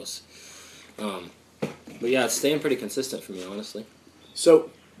close. But yeah, it's staying pretty consistent for me, honestly.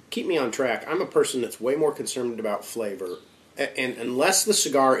 So, keep me on track. I'm a person that's way more concerned about flavor. And unless the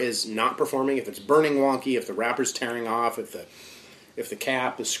cigar is not performing, if it's burning wonky, if the wrapper's tearing off, if the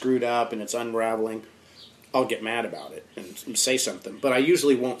cap is screwed up and it's unraveling, I'll get mad about it and say something. But I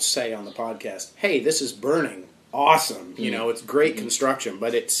usually won't say on the podcast, hey, this is burning. Awesome. Mm-hmm. It's great construction.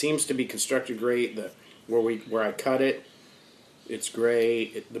 But it seems to be constructed great. Where I cut it, it's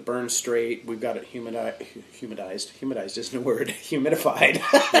great. The burn's straight. We've got it humidized. Humidized isn't a word. Humidified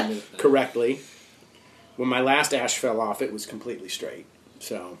correctly. When my last ash fell off, it was completely straight.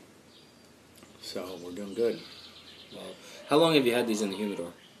 So we're doing good. Wow. How long have you had these in the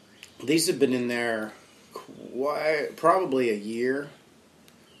humidor? These have been in there probably a year.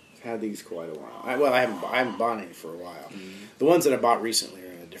 I've had these quite a while. I haven't bought any for a while. Mm-hmm. The ones that I bought recently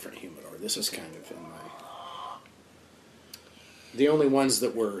are in a different humidor. This is kind of in my... The only ones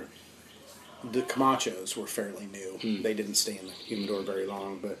that were... The Camachos were fairly new. Mm. They didn't stay in the humidor very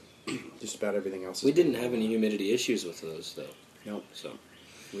long, but just about everything else. We didn't have any humidity issues with those, though. Nope. So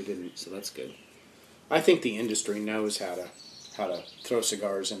we didn't. So that's good. I think the industry knows how to throw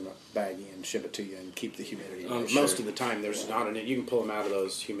cigars in the baggie and ship it to you and keep the humidity. Most of the time, there's not an... You can pull them out of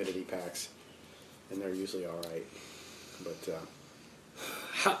those humidity packs, and they're usually all right. But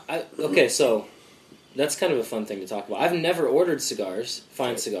okay, so that's kind of a fun thing to talk about. I've never ordered cigars,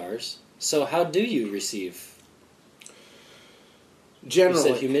 cigars. So how do you receive? Generally,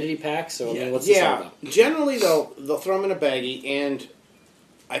 you said humidity packs, or what's this all about? Generally they'll throw them in a baggie, and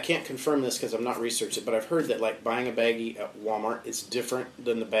I can't confirm this because I've not researched it, but I've heard that like buying a baggie at Walmart is different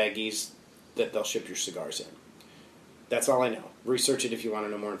than the baggies that they'll ship your cigars in. That's all I know. Research it if you want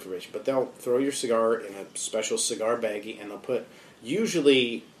to know more information. But they'll throw your cigar in a special cigar baggie, and they'll put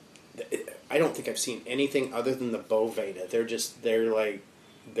usually. I don't think I've seen anything other than the Boveda. They're like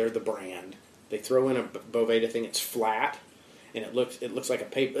They're the brand. They throw in a Boveda thing. It's flat, and it looks like a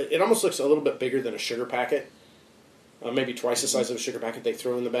paper. It almost looks a little bit bigger than a sugar packet, maybe twice the size of a sugar packet. They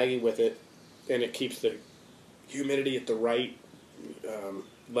throw in the baggie with it, and it keeps the humidity at the right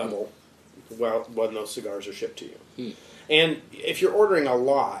level when those cigars are shipped to you. And if you're ordering a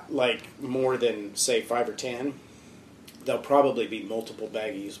lot, like more than, say, 5 or 10, there'll probably be multiple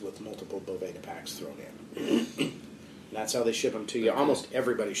baggies with multiple Boveda packs thrown in. That's how they ship them to you. Almost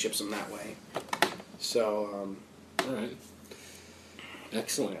everybody ships them that way. So, all right.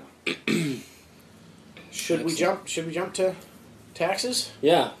 Excellent. Should we jump to taxes?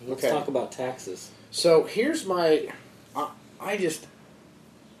 Yeah, let's talk about taxes. So here's my...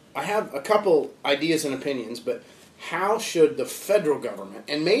 I have a couple ideas and opinions, but how should the federal government,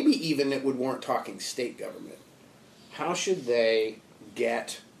 and maybe even it would warrant talking state government, how should they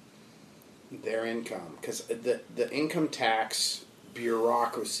get their income? Because the income tax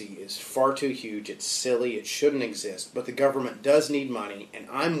bureaucracy is far too huge. It's silly. It shouldn't exist. But the government does need money, and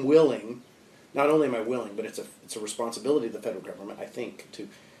I'm willing, not only am I willing, but it's a responsibility of the federal government, I think,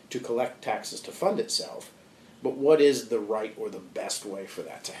 to collect taxes to fund itself. But what is the right or the best way for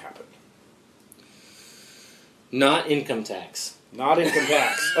that to happen? Not income tax. Not income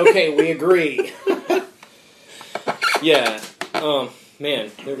tax. Okay, we agree. Yeah.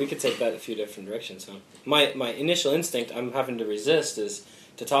 Man, we could take that a few different directions, huh? My initial instinct I'm having to resist is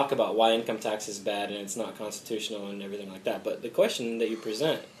to talk about why income tax is bad and it's not constitutional and everything like that. But the question that you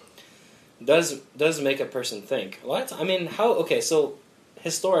present does make a person think. What? I mean, how... Okay, so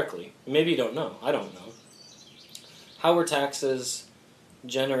historically, maybe you don't know. I don't know. How were taxes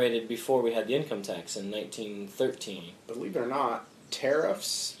generated before we had the income tax in 1913? Believe it or not,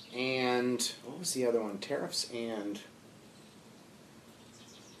 tariffs and... What was the other one? Tariffs and...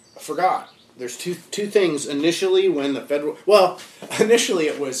 I forgot. There's two things initially when the federal... Well, initially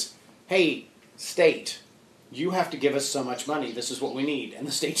it was, hey, state, you have to give us so much money. This is what we need. And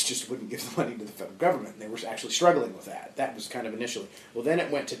the states just wouldn't give the money to the federal government. They were actually struggling with that. That was kind of initially. Well, then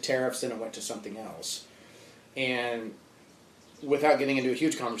it went to tariffs, then it went to something else. And without getting into a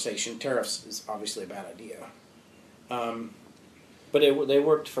huge conversation, tariffs is obviously a bad idea. But they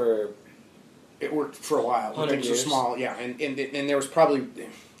worked for... It worked for a while. 100 Things were years. small, yeah. And there's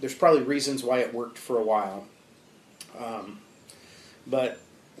probably reasons why it worked for a while. But,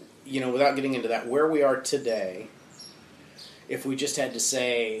 without getting into that, where we are today, if we just had to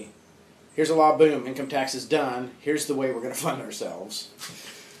say, here's a law, boom, income tax is done, here's the way we're going to fund ourselves,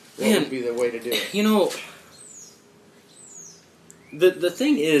 what would be the way to do it? The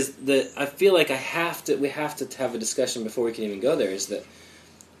thing is that I feel like we have to have a discussion before we can even go there, is that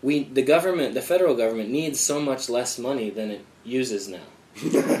the federal government needs so much less money than it uses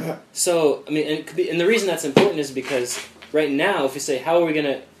now. So, I mean, and the reason that's important is because right now, if you say, how are we going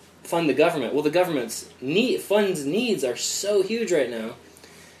to fund the government? Well, the government's funds needs are so huge right now.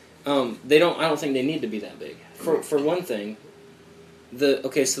 I don't think they need to be that big. For one thing,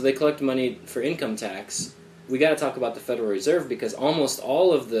 so they collect money for income tax. We got to talk about the Federal Reserve, because almost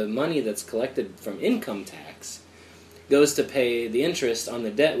all of the money that's collected from income tax goes to pay the interest on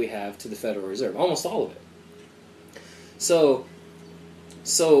the debt we have to the Federal Reserve. Almost all of it.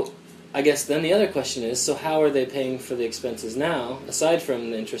 So I guess then the other question is, so how are they paying for the expenses now, aside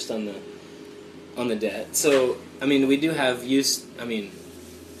from the interest on the debt? So, I mean, we do have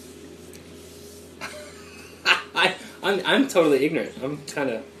I'm totally ignorant. I'm kind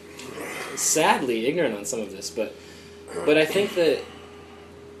of sadly ignorant on some of this, but I think that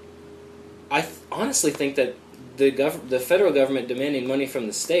I honestly think that the federal government demanding money from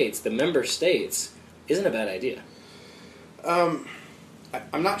the states, the member states, isn't a bad idea.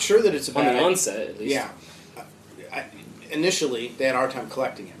 I'm not sure that it's a bad idea. On the onset, at least. Yeah. Initially, they had a hard time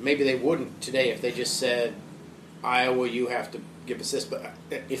collecting it. Maybe they wouldn't today if they just said, Iowa, you have to give us this. But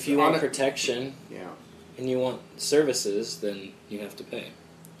if you want protection, yeah, and you want services, then you have to pay.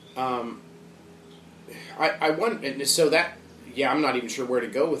 I want, and so that, yeah, I'm not even sure where to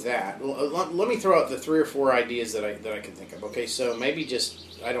go with that. Let me throw out the 3 or 4 ideas that I can think of. Okay, so maybe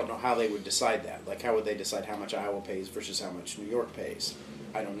just, I don't know how they would decide that. Like, how would they decide how much Iowa pays versus how much New York pays?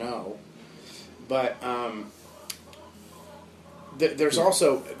 I don't know. But there's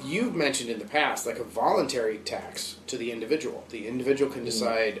also, you've mentioned in the past, like a voluntary tax to the individual. The individual can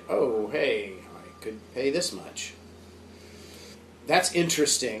decide, oh, hey, I could pay this much. That's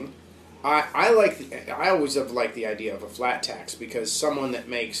interesting. I always have liked the idea of a flat tax, because someone that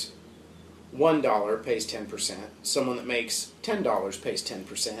makes $1 pays 10%, someone that makes $10 pays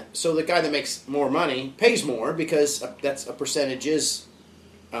 10%. So the guy that makes more money pays more, because that's a percentage is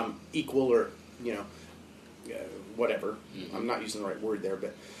equal, or whatever. Mm-hmm. I'm not using the right word there,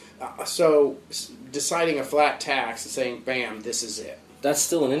 but so deciding a flat tax and saying, bam, this is it. That's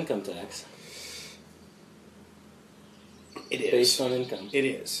still an income tax. It is. Based on income. It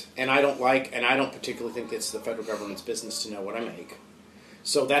is. And I don't particularly think it's the federal government's business to know what I make.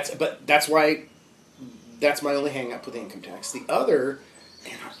 So that's why, that's my only hang up with income tax. The other,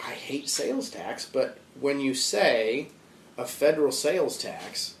 and I hate sales tax, but when you say a federal sales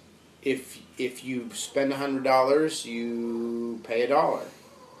tax, if you spend $100, you pay $1.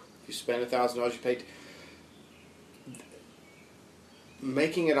 If you spend $1,000, you pay.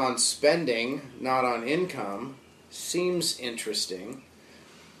 Making it on spending, not on income, seems interesting,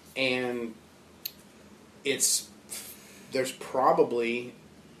 and there's probably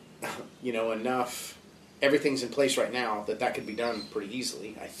enough. Everything's in place right now that could be done pretty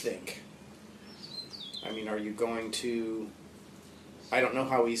easily, I think. I mean, are you going to... I don't know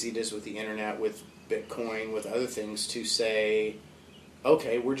how easy it is with the internet, with Bitcoin, with other things, to say,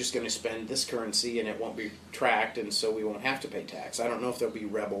 okay, we're just going to spend this currency and it won't be tracked, and so we won't have to pay tax. I don't know if there'll be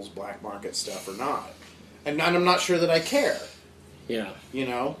rebels, black market stuff or not. And I'm not sure that I care. Yeah.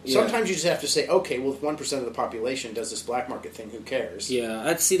 Sometimes you just have to say, okay, well, if 1% of the population does this black market thing, who cares? Yeah,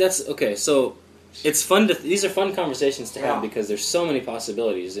 that's okay. So it's fun these are fun conversations to have because there's so many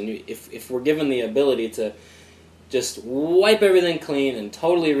possibilities, and if we're given the ability to just wipe everything clean and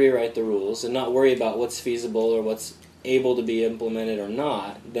totally rewrite the rules and not worry about what's feasible or what's able to be implemented or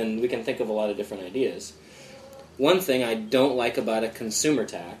not, then we can think of a lot of different ideas. One thing I don't like about a consumer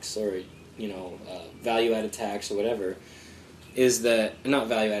tax or value-added tax or whatever is that, not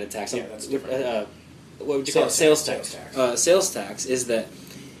value-added tax, that's different. What would you call it? Sales tax. Sales tax is that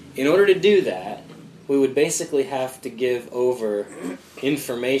in order to do that, we would basically have to give over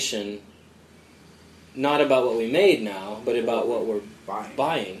information not about what we made now, but about what we're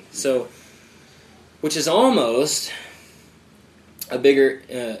buying. So, which is almost a bigger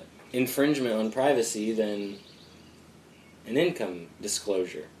infringement on privacy than an income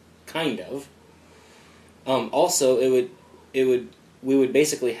disclosure, kind of. Also, we would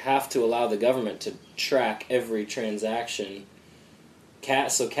basically have to allow the government to track every transaction.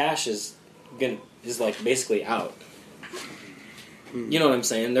 So cash is like basically out. You know what I'm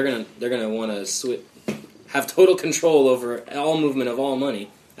saying? They're gonna want to have total control over all movement of all money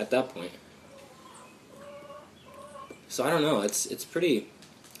at that point. So I don't know. It's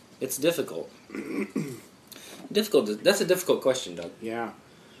difficult. That's a difficult question, Doug. Yeah.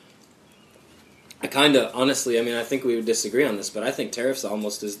 I kind of, honestly, I think we would disagree on this, but I think tariffs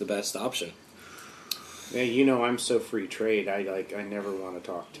almost is the best option. Yeah, I'm so free trade. I never want to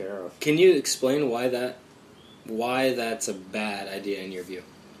talk tariff. Can you explain why that's a bad idea in your view?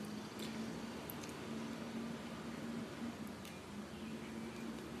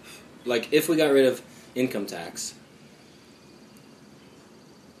 Like, if we got rid of income tax,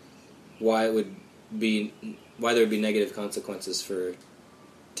 why there would be negative consequences for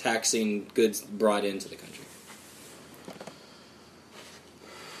taxing goods brought into the country?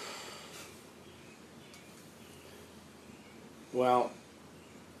 Well,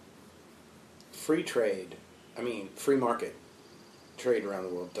 free market trade around the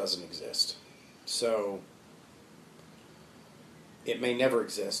world doesn't exist. So it may never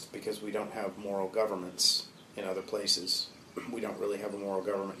exist because we don't have moral governments in other places. We don't really have a moral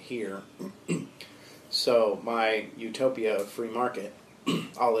government here. So my utopia of free market,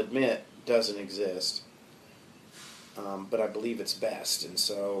 I'll admit, doesn't exist. But I believe it's best. And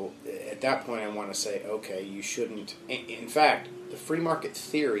so at that point I want to say, okay, you shouldn't... In fact, the free market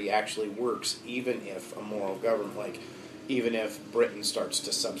theory actually works even if a moral government, even if Britain starts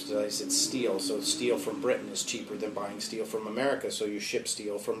to subsidize its steel, so steel from Britain is cheaper than buying steel from America, so you ship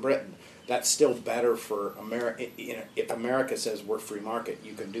steel from Britain. That's still better for America. If America says we're free market,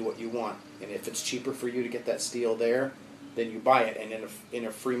 you can do what you want, and if it's cheaper for you to get that steel there, then you buy it. And in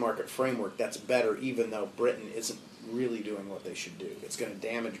a free market framework, that's better, even though Britain isn't really doing what they should do. It's going to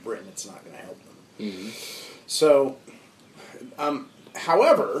damage Britain. It's not going to help them. Mm-hmm. So,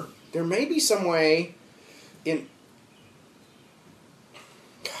 however, there may be some way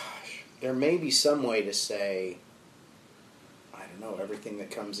there may be some way to say, I don't know, everything that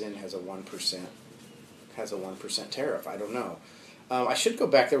comes in has a 1% tariff. I don't know. I should go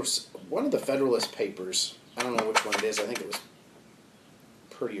back. There was one of the Federalist Papers. I don't know which one it is. I think it was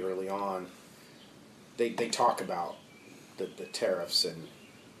pretty early on. They talk about the tariffs and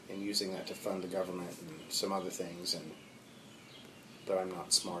using that to fund the government and some other things. But I'm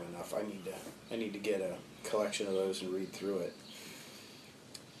not smart enough. I need to get a collection of those and read through it.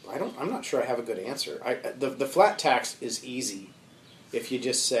 I'm not sure I have a good answer. The flat tax is easy if you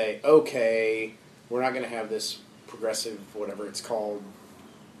just say, okay, we're not going to have this progressive, whatever it's called.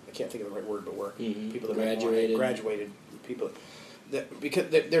 I can't think of the right word, but work. Mm-hmm. People that graduated people. Because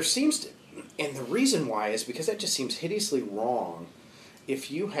there seems to, and the reason why is because that just seems hideously wrong.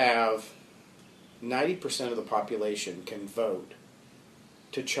 If you have 90% of the population can vote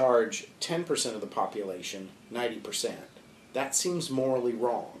to charge 10% of the population 90%, that seems morally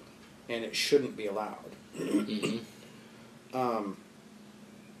wrong, and it shouldn't be allowed. Mm-hmm.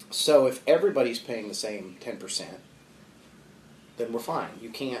 So if everybody's paying the same 10%, then we're fine. You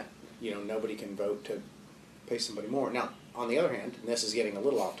can't, nobody can vote to pay somebody more. Now, on the other hand, and this is getting a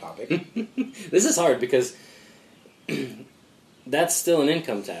little off topic. This is hard because that's still an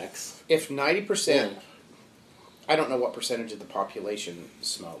income tax. If 90%, I don't know what percentage of the population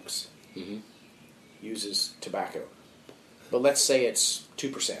smokes, uses tobacco, but let's say it's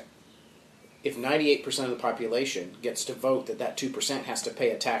 2%. If 98% of the population gets to vote that 2% has to pay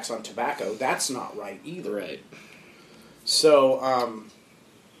a tax on tobacco, that's not right either. Right. So,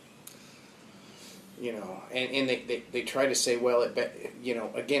 and they try to say, well,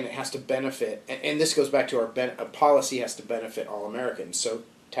 again, it has to benefit, and this goes back to a policy has to benefit all Americans. So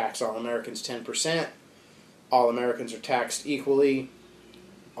tax all Americans 10%, all Americans are taxed equally,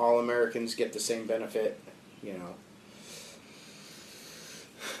 all Americans get the same benefit,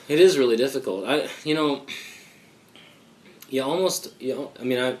 It is really difficult. I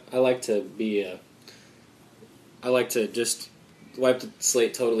like to be I like to just wipe the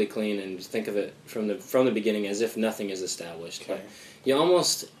slate totally clean and think of it from the beginning as if nothing is established. Okay.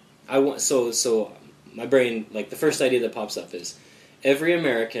 But so my brain, like, the first idea that pops up is every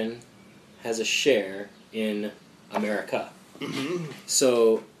American has a share in America. Mm-hmm.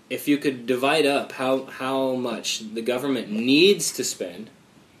 So if you could divide up how much the government needs to spend,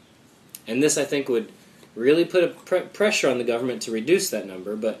 and this I think would really put a pressure on the government to reduce that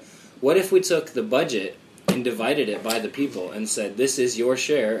number, but what if we took the budget and divided it by the people and said, this is your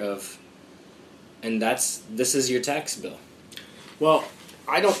share of, and this is your tax bill? Well,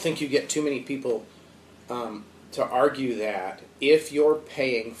 I don't think you get too many people to argue that if you're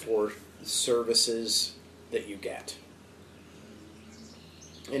paying for services that you get.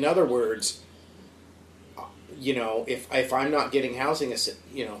 In other words, if I'm not getting housing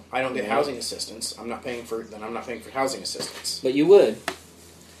I don't get housing assistance. I'm not paying for housing assistance. But you would,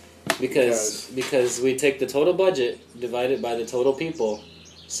 because we take the total budget, divide it by the total people.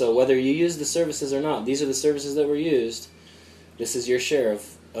 So whether you use the services or not, these are the services that were used. This is your share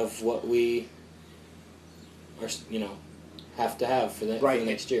of what we are, have to have for the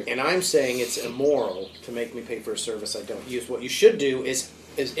next year. And I'm saying it's immoral to make me pay for a service I don't use. What you should do is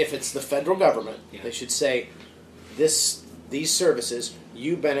if it's the federal government, they should say, these services,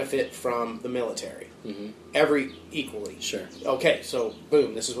 you benefit from the military. Every equally. Sure. Okay, so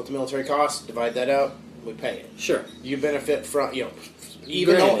boom, this is what the military costs, divide that out, we pay it. Sure. You benefit from,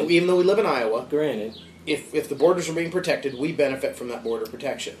 even though we live in Iowa, granted, if the borders are being protected, we benefit from that border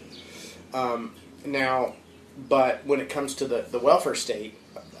protection. Now, but when it comes to the welfare state,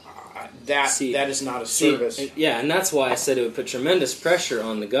 that is not a service. And that's why I said it would put tremendous pressure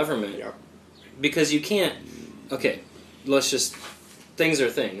on the government. Yeah. Because you can't, things are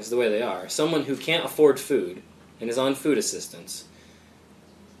things the way they are. Someone who can't afford food and is on food assistance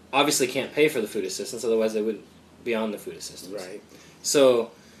obviously can't pay for the food assistance, otherwise they would be on the food assistance. Right.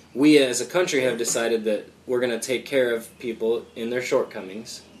 So we as a country have decided that we're going to take care of people in their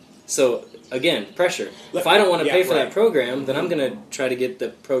shortcomings. So again, pressure. If I don't want to pay for that program, then I'm going to try to get the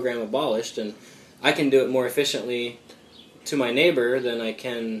program abolished, and I can do it more efficiently to my neighbor than I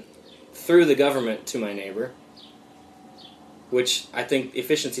can through the government to my neighbor, which I think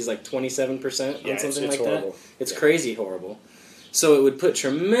efficiency is like 27% on something like horrible. That. It's crazy horrible. So it would put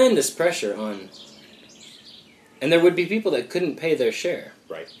tremendous pressure on, and there would be people that couldn't pay their share.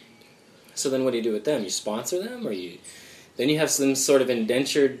 Right. So then what do you do with them? You sponsor them, or then you have some sort of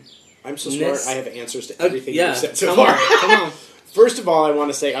indentured. I'm so smart. I have answers to everything you've said so far. Come on. First of all, I want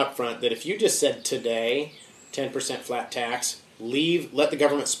to say up front that if you just said today, 10% flat tax, let the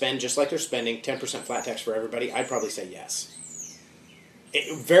government spend just like they're spending, 10% flat tax for everybody, I'd probably say yes.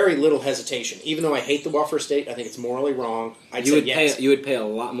 Very little hesitation. Even though I hate the welfare state, I think it's morally wrong, I'd say yes. You would pay a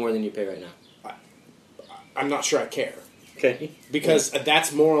lot more than you pay right now. I'm not sure I care. Okay. Because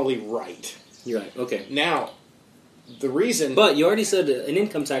that's morally right. You're right. Okay. Now, the reason... But you already said an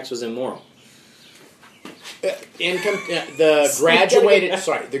income tax was immoral. The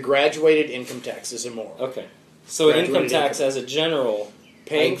graduated income tax is immoral. Okay. So income tax as a general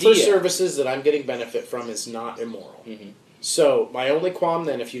paying for services that I'm getting benefit from is not immoral. Mm-hmm. So my only qualm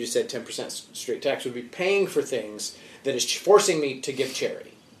then, if you just said 10% straight tax, would be paying for things that is forcing me to give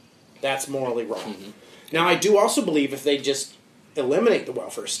charity. That's morally wrong. Mm-hmm. Now, I do also believe if they just eliminate the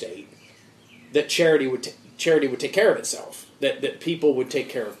welfare state, that charity would take care of itself. That people would take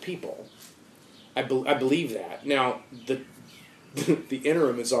care of people. I believe that. Now, the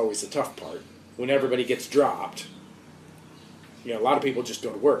interim is always the tough part. When everybody gets dropped, a lot of people just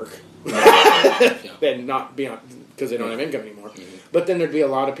go to work and not be on because they don't have income anymore. Mm-hmm. But then there'd be a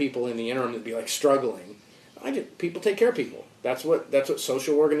lot of people in the interim that'd be like struggling. People take care of people. That's what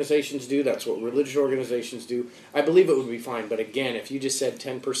social organizations do. That's what religious organizations do. I believe it would be fine. But again, if you just said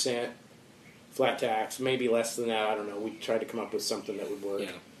 10% flat tax, maybe less than that, I don't know. We tried to come up with something that would work.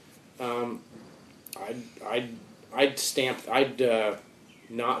 Yeah. I'd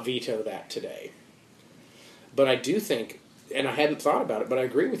not veto that today. But I do think, and I hadn't thought about it, but I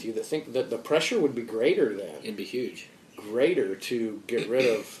agree with you that the pressure would be greater then. It'd be huge. Greater to get rid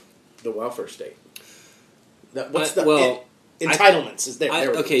of the welfare state. Entitlements is there.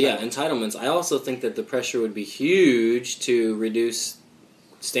 Entitlements. I also think that the pressure would be huge to reduce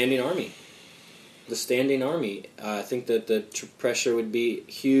standing army. The standing army. I think that the pressure would be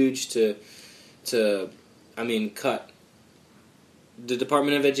huge to cut the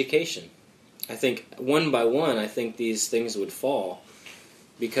Department of Education. I think one by one, I think these things would fall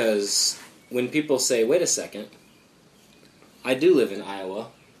because when people say, "Wait a second, I do live in Iowa.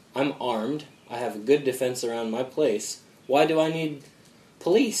 I'm armed. I have a good defense around my place. Why do I need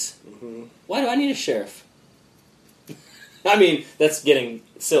police? Mm-hmm. Why do I need a sheriff?" I mean, that's getting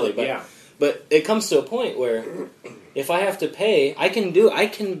silly, but it comes to a point where if I have to pay, I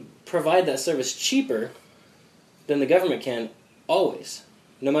can provide that service cheaper than the government can always,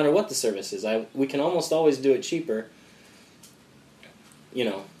 no matter what the service is. We can almost always do it cheaper,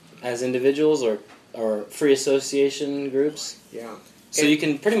 as individuals or free association groups. Yeah. So you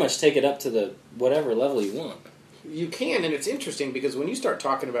can pretty much take it up to the whatever level you want. You can, and it's interesting because when you start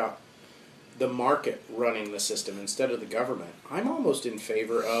talking about the market running the system instead of the government, I'm almost in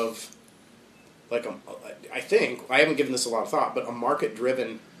favor of, I haven't given this a lot of thought, but a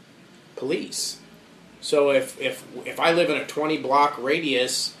market-driven police. So if I live in a 20-block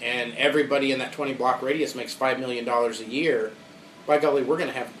radius and everybody in that 20-block radius makes $5 million a year, by golly, we're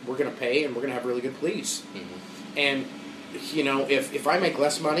going to pay and we're going to have really good police. Mm-hmm. And if I make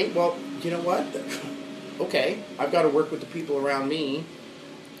less money, well, you know what? Okay, I've got to work with the people around me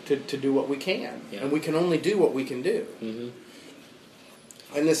to do what we can, and we can only do what we can do. Mm-hmm.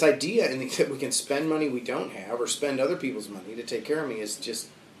 And this idea that we can spend money we don't have or spend other people's money to take care of me is just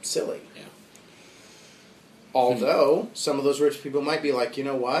silly. Yeah. Although some of those rich people might be like, you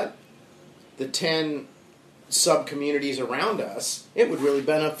know what? The 10 sub-communities around us, it would really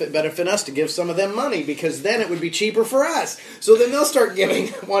benefit us to give some of them money because then it would be cheaper for us. So then they'll start giving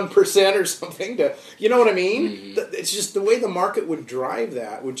 1% or something to, you know what I mean? Mm-hmm. It's just the way the market would drive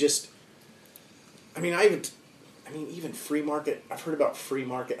that would just, even free market, I've heard about free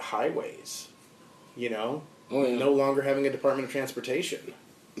market highways, no longer having a Department of Transportation.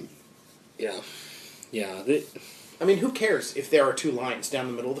 Yeah. Yeah. Who cares if there are 2 lines down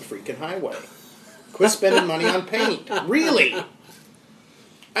the middle of the freaking highway? Quit spending money on paint. Really?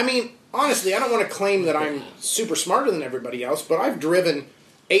 Honestly, I don't want to claim that I'm super smarter than everybody else, but I've driven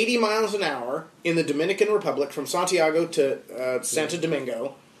 80 miles an hour in the Dominican Republic from Santiago to Santo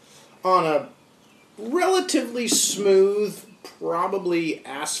Domingo on a relatively smooth, probably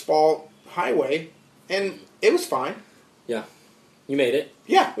asphalt highway, and it was fine. Yeah. You made it.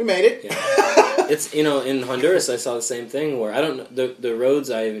 Yeah, we made it. Yeah. It's, in Honduras I saw the same thing where the roads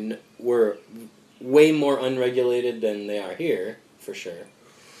were way more unregulated than they are here, for sure.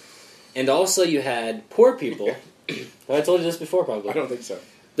 And also you had poor people. Have I told you this before, probably? I don't think so.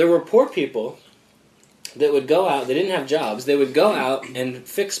 There were poor people that would go out, they didn't have jobs, they would go out and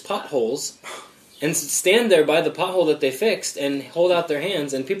fix potholes and stand there by the pothole that they fixed and hold out their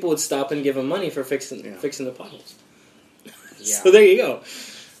hands, and people would stop and give them money for fixing the potholes. Yeah. So there you go.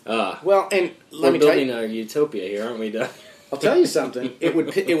 Well, and we're building our utopia here, aren't we, Doug? I'll tell you something. It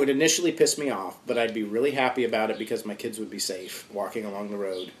would initially piss me off, but I'd be really happy about it because my kids would be safe walking along the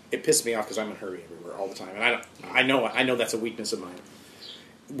road. It pissed me off because I'm in a hurry everywhere all the time, and I know that's a weakness of mine.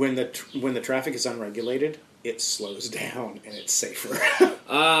 When the traffic is unregulated, it slows down and it's safer.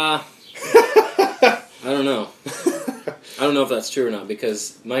 I don't know. I don't know if that's true or not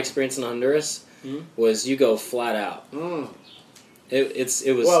because my experience in Honduras was you go flat out. Mm.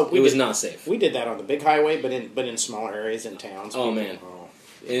 It was not safe. We did that on the big highway, but in smaller areas in towns. Oh man,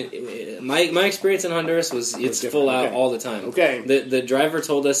 my experience in Honduras was it's full out all the time. Okay. The driver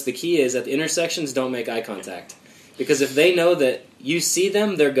told us the key is at the intersections don't make eye contact because if they know that you see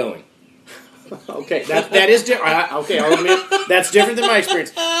them, they're going. Okay, that is different. Okay, I'll admit that's different than my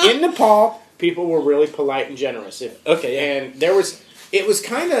experience in Nepal. people were really polite and generous. Okay, yeah. And it was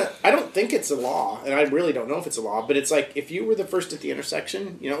kind of, I don't think it's a law, and I really don't know if it's a law, but it's like if you were the first at the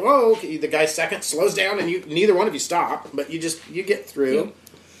intersection, okay, the guy second slows down, and neither one of you stop, but you get through. Yep.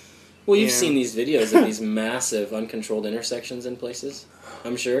 Well, you've seen these videos of these massive uncontrolled intersections in places,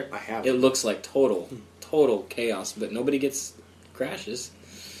 I'm sure. I have. It looks like total chaos, but nobody gets crashes.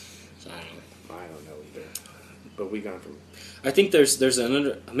 So I don't know either. But we gone from... I think there's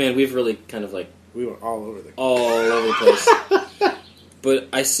man, we've really kind of like... We were all over the place. But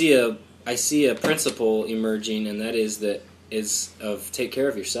I see a principle emerging, and that is of take care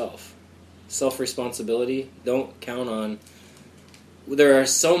of yourself. Self-responsibility. Don't count on... There are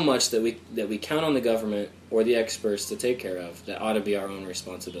so much that we count on the government or the experts to take care of that ought to be our own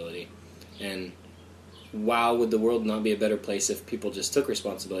responsibility. And wow, would the world not be a better place if people just took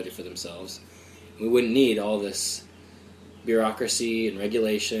responsibility for themselves? We wouldn't need all this bureaucracy and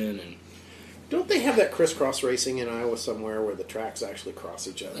regulation. And don't they have that crisscross racing in Iowa somewhere where the tracks actually cross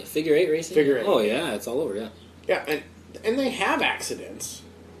each other? Like figure 8 racing? Figure 8. Oh yeah, it's all over, yeah. Yeah, and they have accidents,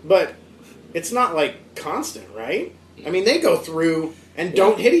 but it's not like constant, right? I mean, they go through and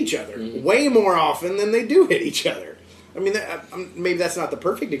don't hit each other way more often than they do hit each other. I mean, maybe that's not the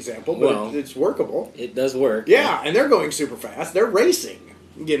perfect example, but it's workable. It does work. Yeah, and they're going super fast. They're racing,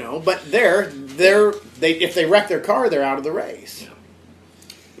 but if they wreck their car, they're out of the race.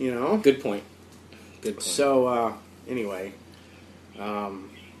 Yeah. Good point. So, anyway,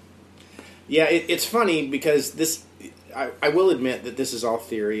 it's funny because I will admit that this is all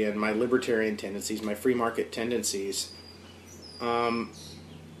theory, and my libertarian tendencies, my free market tendencies,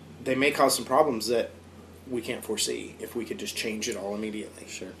 they may cause some problems that we can't foresee if we could just change it all immediately.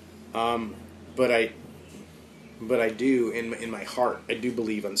 Sure. But I do, in my heart, I do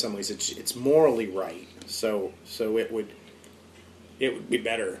believe in some ways it's morally right. So it would be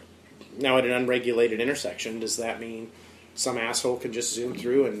better. Now, at an unregulated intersection, does that mean some asshole can just zoom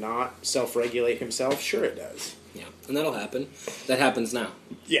through and not self-regulate himself? Sure it does. Yeah, and that'll happen. That happens now.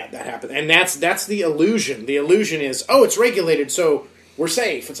 Yeah, that happens. And that's the illusion. The illusion is, it's regulated, so we're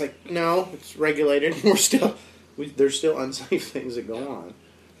safe. It's like, no, it's regulated. There's still unsafe things that go on.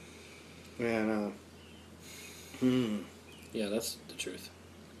 And, yeah, that's the truth.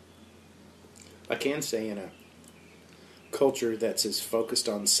 I can say in a culture that's as focused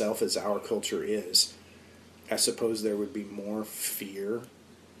on self as our culture is, I suppose there would be more fear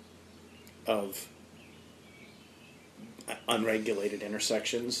of unregulated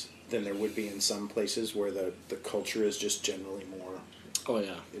intersections than there would be in some places where the culture is just generally more... Oh,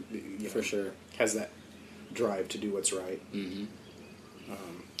 yeah. For sure. Has that drive to do what's right. Mm-hmm.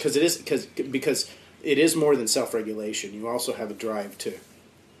 Because it is more than self-regulation. You also have a drive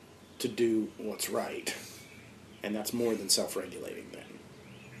to do what's right. And that's more than self-regulating then.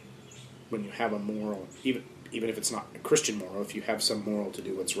 When you have a moral, even if it's not a Christian moral, if you have some moral to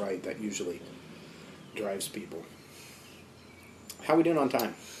do what's right, that usually drives people. How are we doing on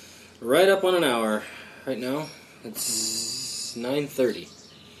time? Right up on an hour right now. It's 9:30.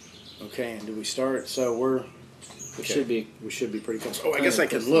 Okay, and do we start? So we should be pretty close. Oh, I guess I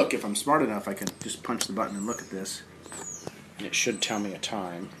could look. If I'm smart enough, I could just punch the button and look at this. And it should tell me a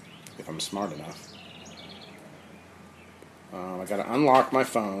time, if I'm smart enough. I got to unlock my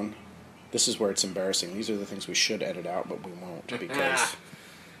phone. This is where it's embarrassing. These are the things we should edit out, but we won't because...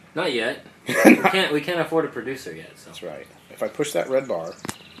 Not yet. We can't afford a producer yet. So. That's right. If I push that red bar,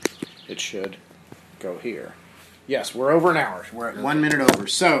 it should go here. Yes, we're over an hour. We're at 1 minute over.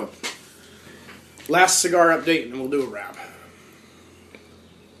 So, last cigar update, and we'll do a wrap.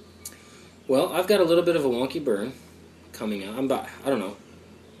 Well, I've got a little bit of a wonky burn coming out. I'm about,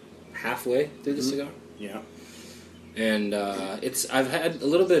 halfway through the cigar. Yeah. And I've had a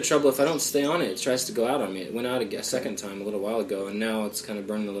little bit of trouble. If I don't stay on it, it tries to go out on me. It went out a second time a little while ago, and now it's kind of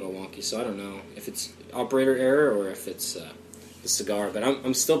burning a little wonky. So I don't know if it's operator error or if it's the cigar. But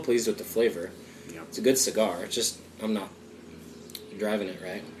I'm still pleased with the flavor. Yeah. It's a good cigar. It's just I'm not driving it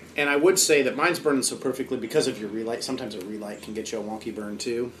right. And I would say that mine's burning so perfectly because of your relight. Sometimes a relight can get you a wonky burn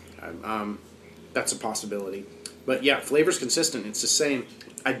too. That's a possibility. But yeah, flavor's consistent. It's the same.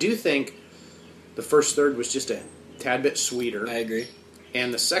 I do think the first third was just a tad bit sweeter. I agree.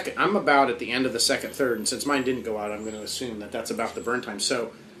 And the second, I'm about at the end of the second third, and since mine didn't go out, I'm going to assume that that's about the burn time.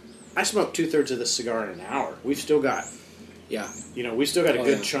 So I smoked 2/3 of this cigar in an hour. We've still got, we've still got a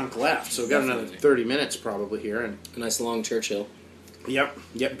good chunk left. So we've got another 30 minutes probably here. And a nice long Churchill. Yep,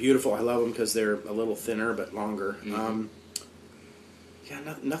 beautiful. I love them because they're a little thinner but longer. Mm-hmm.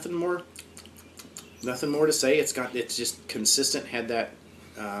 Nothing more to say. It's just consistent. Had that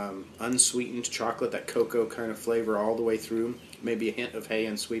unsweetened chocolate, that cocoa kind of flavor all the way through. Maybe a hint of hay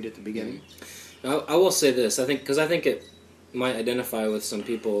and sweet at the beginning. I will say this, I think it might identify with some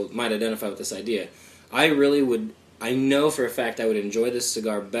people, might identify with this idea. I know for a fact I would enjoy this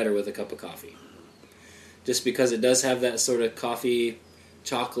cigar better with a cup of coffee. Just because it does have that sort of coffee,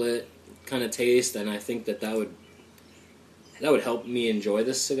 chocolate kind of taste, and I think that would help me enjoy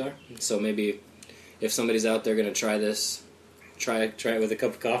this cigar. So maybe if somebody's out there going to try this, try it with a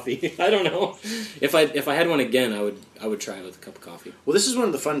cup of coffee. I don't know. If I had one again, I would try it with a cup of coffee. Well, this is one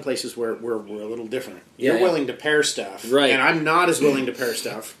of the fun places where we're a little different. You're willing to pair stuff, right? And I'm not as willing to pair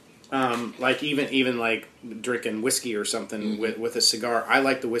stuff. Like even like drinking whiskey or something with a cigar. I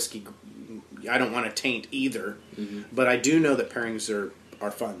like the whiskey. I don't want to taint either, but I do know that pairings are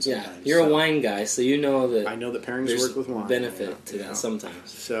fun sometimes. Yeah, you're a wine guy, so you know that. I know that pairings work with wine. Benefit to that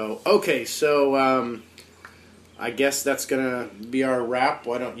sometimes. So okay, so I guess that's gonna be our wrap.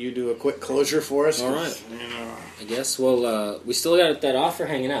 Why don't you do a quick closure for us? All right. I guess. Well, we still got that offer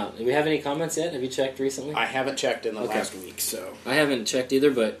hanging out. Do we have any comments yet? Have you checked recently? I haven't checked in the last week, so I haven't checked either.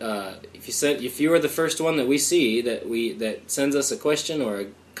 But if you are the first one that we see that sends us a question or a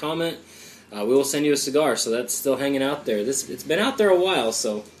comment, we will send you a cigar. So that's still hanging out there. It's been out there a while,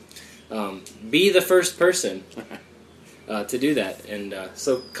 so be the first person to do that. And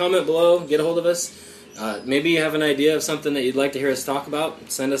so comment below, get a hold of us. Maybe you have an idea of something that you'd like to hear us talk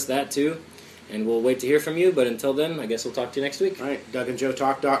about. Send us that too, and we'll wait to hear from you. But until then, I guess we'll talk to you next week. All right,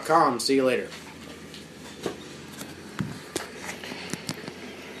 DougAndJoeTalk.com. See you later.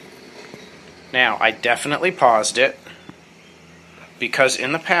 Now, I definitely paused it because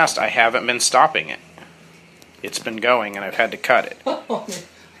in the past I haven't been stopping it. It's been going and I've had to cut it.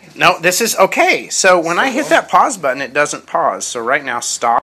 No, this is okay. So when I hit that pause button, it doesn't pause. So right now, stop.